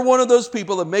 if you're one of those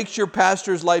people that makes your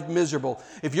pastor's life miserable,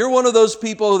 if you're one of those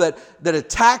people that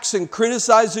attacks and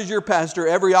criticizes your pastor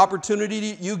every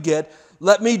opportunity you get,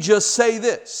 let me just say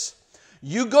this.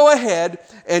 You go ahead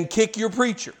and kick your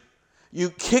preacher. You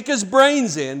kick his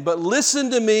brains in, but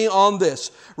listen to me on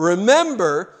this.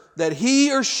 Remember that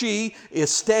he or she is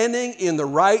standing in the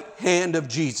right hand of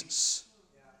Jesus.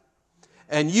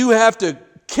 and you have to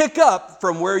kick up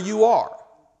from where you are.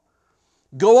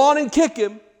 Go on and kick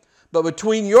him, but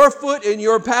between your foot and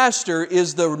your pastor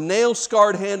is the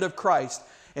nail-scarred hand of Christ,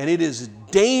 and it is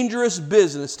dangerous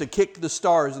business to kick the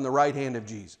stars in the right hand of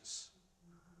Jesus.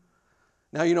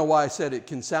 Now you know why I said it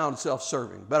can sound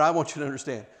self-serving, but I want you to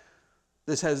understand,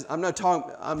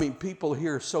 people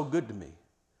here are so good to me.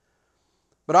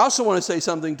 But I also want to say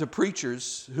something to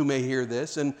preachers who may hear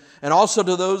this, and also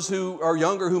to those who are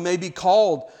younger who may be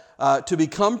called to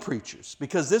become preachers,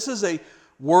 because this is a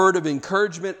word of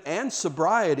encouragement and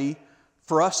sobriety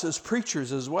for us as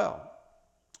preachers as well.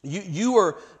 You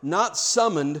are not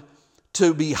summoned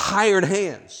to be hired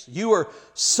hands. You are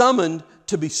summoned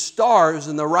to be stars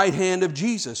in the right hand of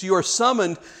Jesus. You are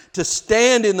summoned to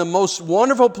stand in the most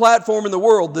wonderful platform in the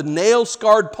world, the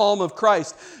nail-scarred palm of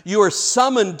Christ. You are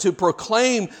summoned to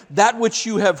proclaim that which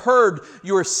you have heard.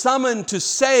 You are summoned to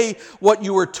say what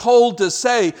you were told to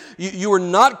say. You are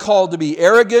not called to be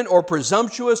arrogant or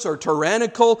presumptuous or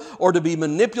tyrannical or to be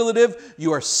manipulative.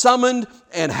 You are summoned,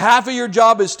 and half of your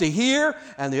job is to hear,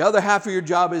 and the other half of your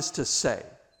job is to say.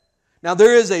 Now,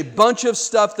 there is a bunch of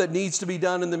stuff that needs to be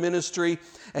done in the ministry,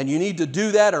 and you need to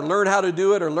do that or learn how to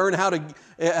do it or learn how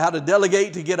to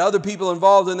delegate to get other people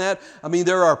involved in that. I mean,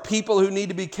 there are people who need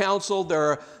to be counseled. There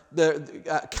are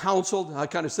counseled. I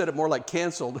kind of said it more like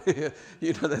canceled.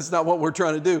 That's not what we're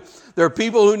trying to do. There are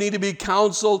people who need to be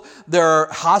counseled. There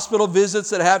are hospital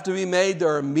visits that have to be made.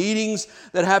 There are meetings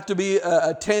that have to be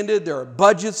attended. There are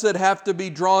budgets that have to be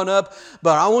drawn up.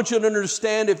 But I want you to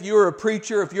understand, if you're a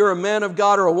preacher, if you're a man of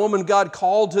God or a woman of God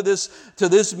called to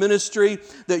this ministry,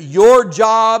 that your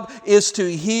job is to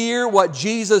hear what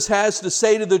Jesus has to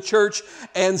say to the church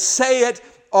and say it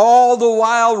all the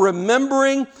while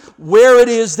remembering where it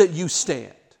is that you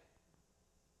stand.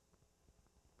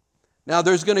 Now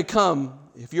there's going to come,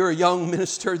 if you're a young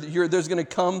minister, there's going to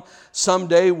come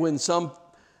someday when it'll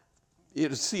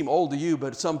seem old to you,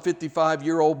 but some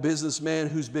 55-year-old businessman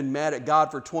who's been mad at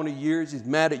God for 20 years, he's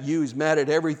mad at you, he's mad at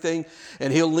everything,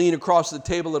 and he'll lean across the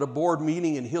table at a board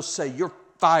meeting and he'll say, "You're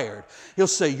fired." He'll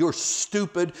say, "You're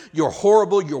stupid, you're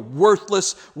horrible, you're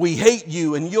worthless, we hate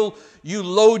you." And you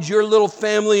load your little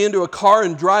family into a car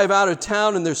and drive out of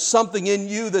town, and there's something in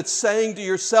you that's saying to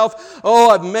yourself,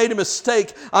 "Oh, I've made a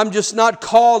mistake. I'm just not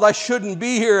called. I shouldn't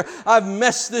be here. I've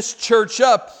messed this church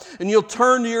up." And you'll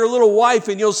turn to your little wife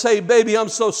and you'll say, "Baby, I'm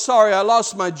so sorry. I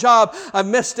lost my job. I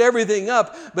messed everything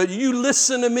up." But you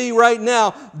listen to me right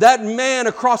now. That man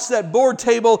across that board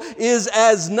table is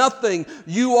as nothing.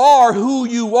 You are who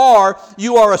you are.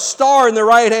 You are a star in the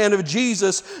right hand of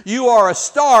Jesus. You are a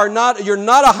star. You're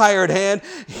not a hired hand.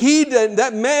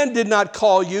 That man did not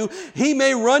call you. He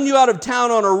may run you out of town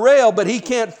on a rail, but he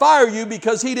can't fire you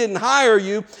because he didn't hire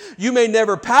you. You may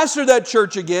never pastor that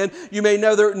church again. You may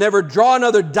never draw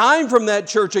another dime from that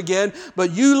church again.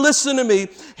 But you listen to me.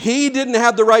 He didn't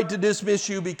have the right to dismiss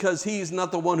you because he's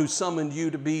not the one who summoned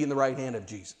you to be in the right hand of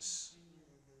Jesus.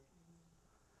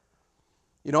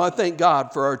 I thank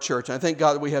God for our church. I thank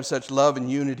God that we have such love and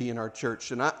unity in our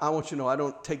church. And I want you to know, I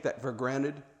don't take that for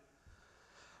granted.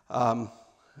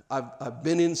 I've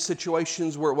been in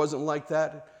situations where it wasn't like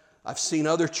that. I've seen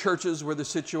other churches where the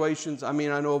situations, I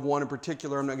know of one in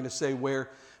particular, I'm not going to say where,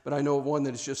 but I know of one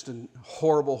that is just a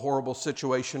horrible, horrible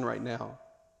situation right now.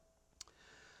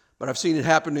 But I've seen it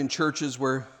happen in churches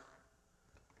where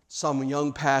some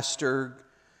young pastor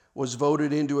was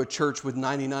voted into a church with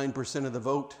 99% of the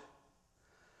vote.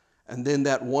 And then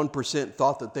that 1%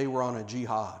 thought that they were on a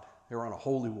jihad. They were on a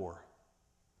holy war.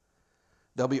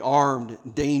 They'll be armed,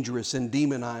 dangerous, and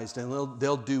demonized, and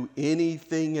they'll do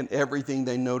anything and everything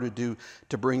they know to do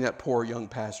to bring that poor young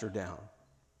pastor down.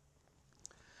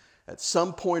 At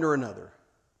some point or another,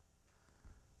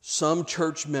 some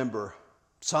church member,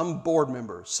 some board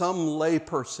member, some lay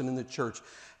person in the church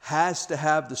has to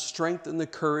have the strength and the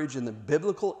courage and the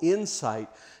biblical insight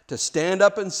to stand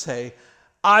up and say,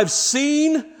 "I've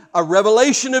seen a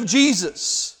revelation of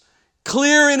Jesus,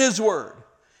 clear in His Word.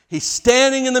 He's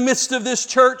standing in the midst of this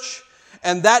church,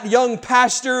 and that young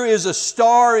pastor is a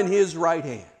star in His right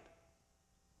hand."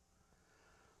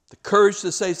 The courage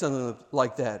to say something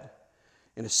like that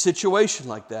in a situation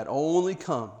like that only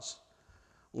comes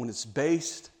when it's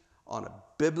based on a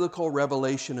biblical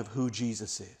revelation of who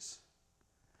Jesus is.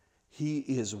 He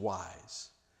is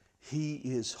wise. He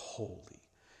is holy.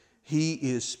 He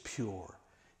is pure.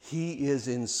 He is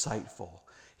insightful.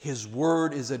 His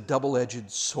word is a double-edged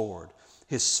sword.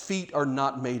 His feet are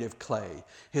not made of clay.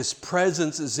 His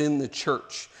presence is in the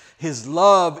church. His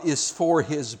love is for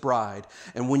His bride.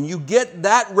 And when you get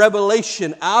that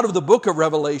revelation out of the book of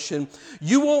Revelation,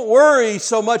 you won't worry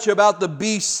so much about the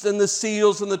beasts and the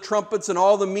seals and the trumpets and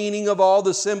all the meaning of all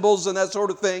the symbols and that sort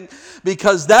of thing,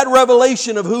 because that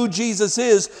revelation of who Jesus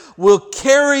is will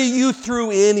carry you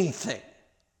through anything.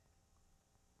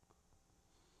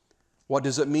 What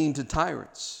does it mean to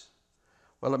tyrants?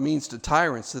 Well, it means to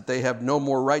tyrants that they have no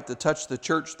more right to touch the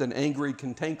church than angry,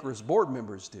 cantankerous board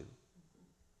members do. You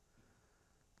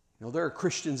know, there are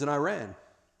Christians in Iran.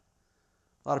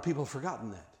 A lot of people have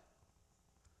forgotten that.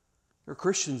 There are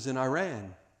Christians in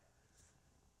Iran.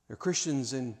 There are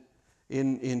Christians in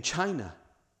China.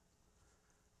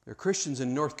 There are Christians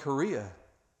in North Korea,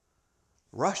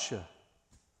 Russia,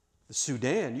 the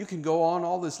Sudan. You can go on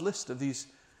all this list of these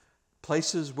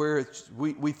places where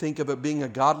we think of it being a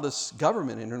godless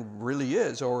government, and it really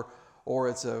is, or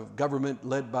it's a government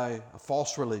led by a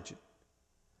false religion.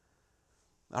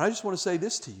 And I just want to say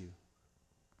this to you.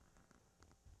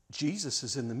 Jesus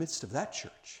is in the midst of that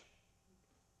church.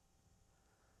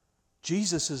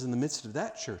 Jesus is in the midst of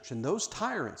that church. And those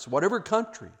tyrants, whatever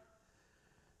country,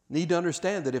 need to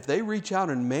understand that if they reach out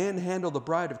and manhandle the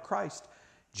bride of Christ,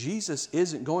 Jesus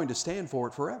isn't going to stand for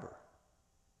it forever.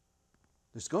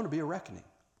 There's going to be a reckoning.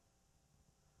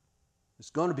 There's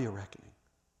going to be a reckoning.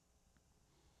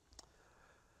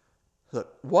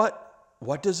 Look,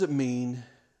 what does it mean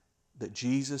that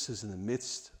Jesus is in the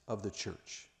midst of the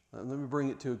church? Let me bring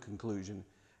it to a conclusion,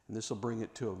 and this will bring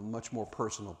it to a much more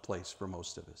personal place for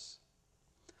most of us.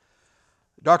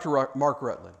 Dr. Mark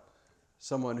Rutland,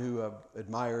 someone who I've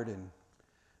admired and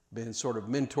been sort of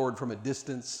mentored from a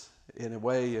distance in a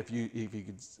way, if you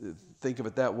could think of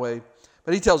it that way.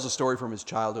 But he tells a story from his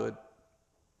childhood.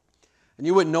 And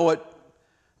you wouldn't know it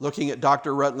looking at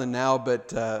Dr. Rutland now,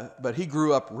 but he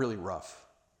grew up really rough.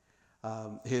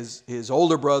 His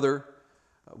older brother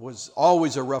was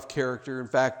always a rough character. In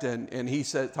fact, and he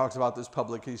talks about this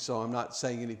publicly, so I'm not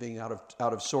saying anything out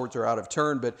of sorts or out of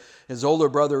turn, but his older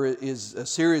brother is a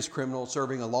serious criminal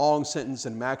serving a long sentence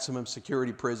in maximum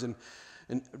security prison.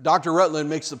 And Dr. Rutland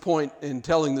makes the point in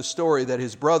telling the story that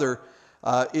his brother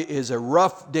is a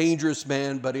rough, dangerous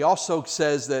man, but he also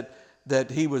says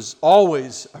that he was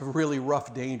always a really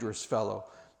rough, dangerous fellow.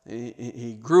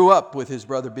 He grew up with his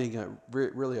brother being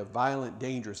really a violent,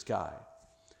 dangerous guy.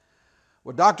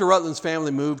 Well, Dr. Rutland's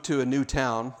family moved to a new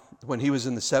town when he was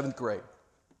in the 7th grade,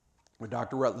 when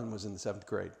Dr. Rutland was in the 7th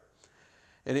grade.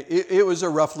 And it was a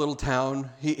rough little town.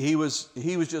 He was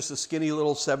just a skinny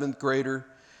little 7th grader.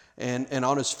 And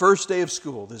on his first day of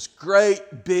school, this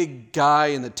great big guy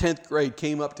in the 10th grade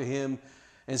came up to him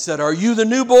and said, "Are you the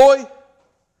new boy?"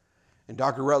 And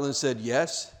Dr. Rutland said,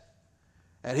 "Yes."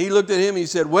 And he looked at him and he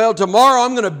said, "Well, tomorrow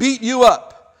I'm going to beat you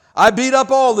up. I beat up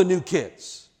all the new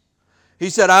kids." He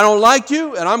said, "I don't like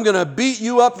you, and I'm going to beat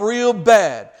you up real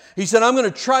bad." He said, "I'm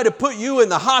going to try to put you in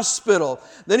the hospital."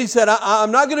 Then he said,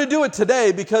 I'm not going to do it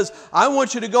today because I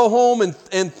want you to go home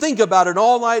and think about it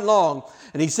all night long."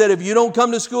 And he said, "If you don't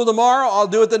come to school tomorrow, I'll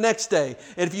do it the next day.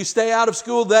 And if you stay out of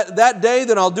school that day,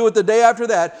 then I'll do it the day after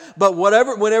that. But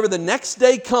whenever the next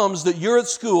day comes that you're at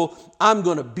school, I'm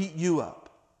going to beat you up."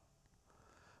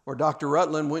 Or Dr.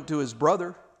 Rutland went to his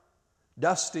brother,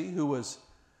 Dusty, who was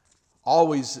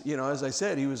always, as I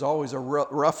said, he was always a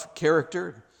rough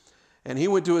character. And he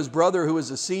went to his brother, who was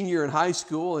a senior in high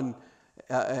school,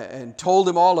 and told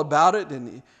him all about it.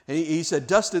 And he said,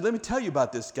 "Dusty, let me tell you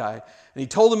about this guy." And he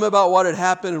told him about what had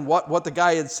happened and what the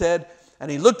guy had said. And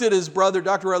he looked at his brother,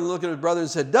 Dr. Rutland looked at his brother and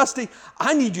said, "Dusty,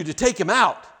 I need you to take him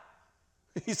out."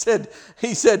 He said,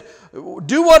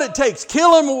 "Do what it takes.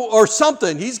 Kill him or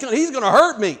something. He's going to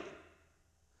hurt me."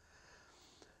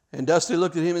 And Dusty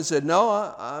looked at him and said, "No,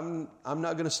 I'm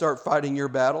not going to start fighting your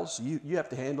battles. You have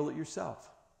to handle it yourself."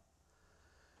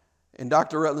 And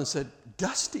Dr. Rutland said,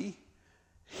 "Dusty,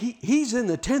 he's in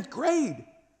the 10th grade.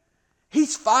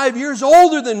 He's 5 years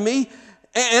older than me,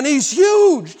 and he's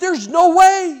huge. There's no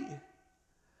way."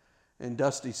 And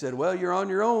Dusty said, "Well, you're on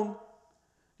your own."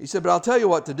 He said, "But I'll tell you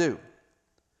what to do."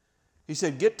 He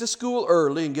said, "Get to school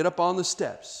early and get up on the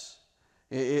steps.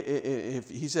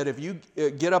 He said, if you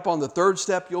get up on the 3rd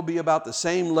step, you'll be about the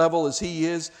same level as he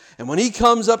is. And when he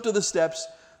comes up to the steps,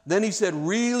 then he said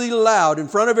really loud in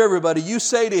front of everybody, you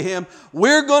say to him,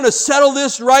 'We're going to settle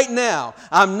this right now.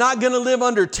 I'm not going to live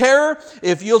under terror.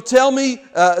 If you'll tell me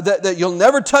that you'll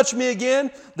never touch me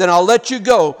again, then I'll let you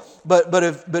go. But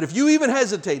if you even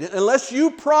hesitate, unless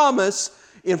you promise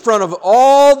in front of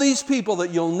all these people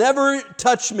that you'll never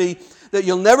touch me, that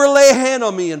you'll never lay a hand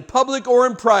on me in public or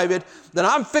in private, then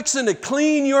I'm fixing to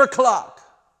clean your clock.'"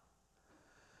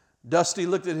 Dusty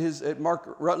looked at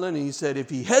Mark Rutland and he said, "If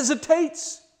he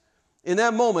hesitates, in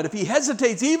that moment, if he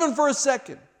hesitates even for a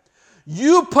second,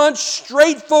 you punch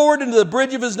straight forward into the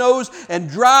bridge of his nose and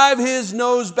drive his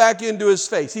nose back into his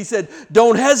face. He said,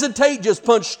 don't hesitate, just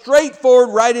punch straight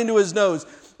forward right into his nose.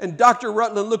 And Dr.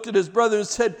 Rutland looked at his brother and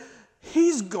said,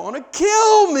 he's going to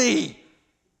kill me.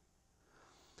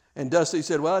 And Dusty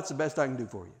said, well, that's the best I can do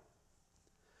for you.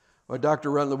 Well,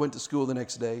 Dr. Rutland went to school the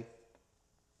next day.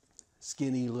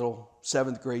 Skinny little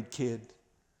 7th grade kid,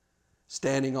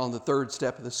 standing on the 3rd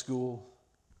step of the school.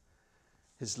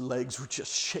 His legs were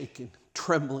just shaking,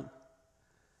 trembling.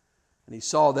 And he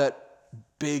saw that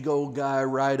big old guy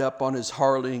ride up on his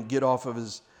Harley and get off of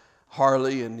his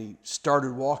Harley, and he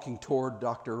started walking toward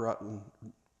Dr. Rutland.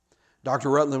 Dr.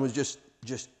 Rutland was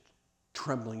just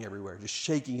trembling everywhere, just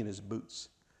shaking in his boots.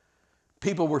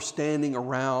 People were standing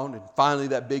around, and finally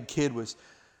that big kid was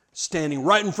standing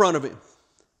right in front of him.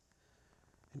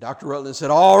 And Dr. Rutland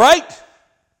said, all right,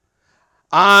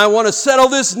 I want to settle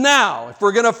this now. If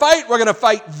we're going to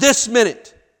fight this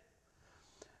minute.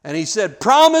 And he said,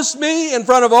 promise me in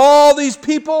front of all these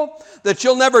people that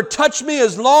you'll never touch me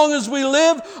as long as we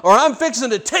live, or I'm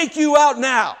fixing to take you out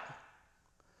now.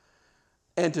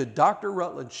 And to Dr.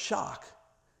 Rutland's shock,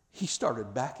 he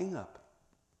started backing up.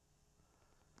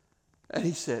 And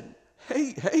he said,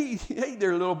 hey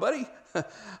there, little buddy.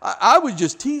 I was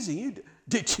just teasing you.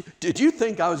 Did you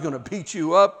think I was going to beat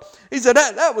you up? He said,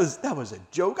 that was a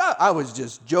joke. I was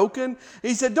just joking.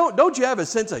 He said, don't you have a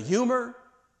sense of humor?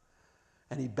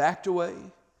 And he backed away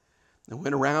and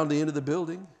went around the end of the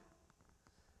building.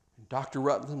 And Dr.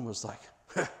 Rutland was like,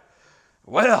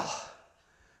 well,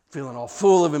 feeling all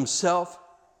full of himself.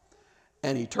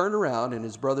 And he turned around, and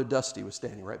his brother Dusty was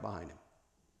standing right behind him.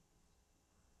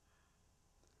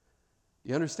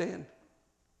 You understand?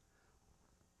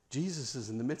 Jesus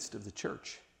is in the midst of the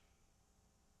church.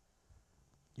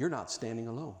 You're not standing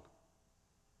alone.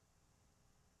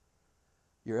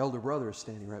 Your elder brother is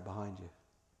standing right behind you.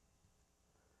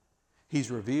 He's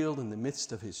revealed in the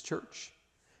midst of his church.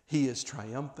 He is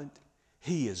triumphant.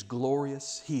 He is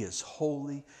glorious. He is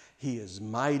holy. He is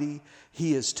mighty.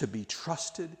 He is to be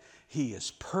trusted. He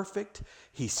is perfect.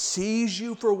 He sees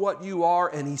you for what you are,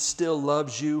 and he still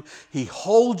loves you. He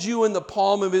holds you in the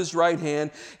palm of his right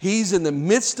hand. He's in the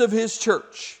midst of his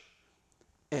church,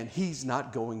 and he's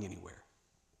not going anywhere.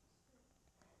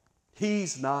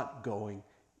 He's not going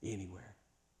anywhere.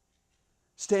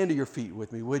 Stand to your feet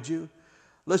with me, would you?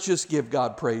 Let's just give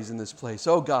God praise in this place.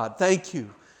 Oh God, thank you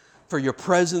for your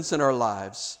presence in our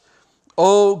lives.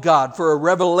 Oh God, for a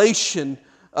revelation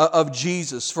of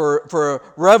Jesus, for a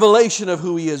revelation of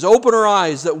who he is. Open our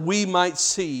eyes that we might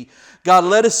see. God,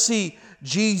 let us see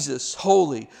Jesus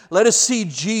holy. Let us see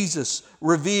Jesus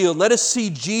revealed. Let us see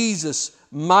Jesus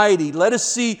mighty. Let us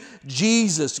see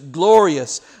Jesus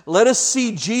glorious. Let us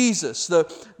see Jesus, the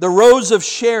rose of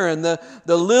Sharon, the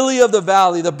lily of the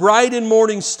valley, the bright and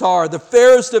morning star, the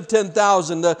fairest of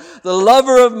 10,000, the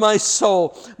lover of my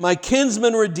soul, my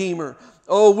kinsman redeemer.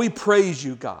 Oh, we praise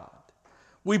you, God.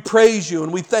 We praise you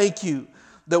and we thank you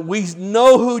that we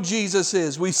know who Jesus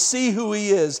is. We see who he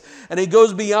is. And it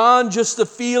goes beyond just the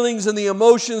feelings and the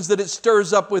emotions that it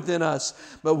stirs up within us.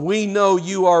 But we know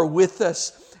you are with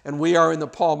us and we are in the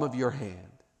palm of your hand.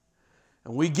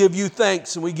 And we give you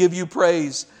thanks and we give you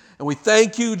praise. And we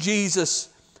thank you, Jesus,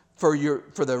 for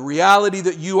the reality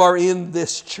that you are in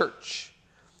this church.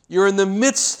 You're in the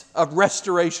midst of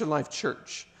Restoration Life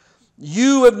Church.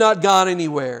 You have not gone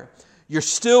anywhere. You're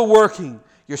still working.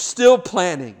 You're still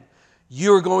planning.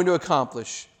 You're going to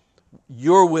accomplish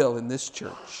your will in this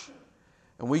church.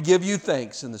 And we give you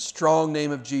thanks. In the strong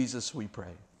name of Jesus we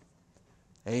pray.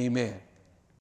 Amen.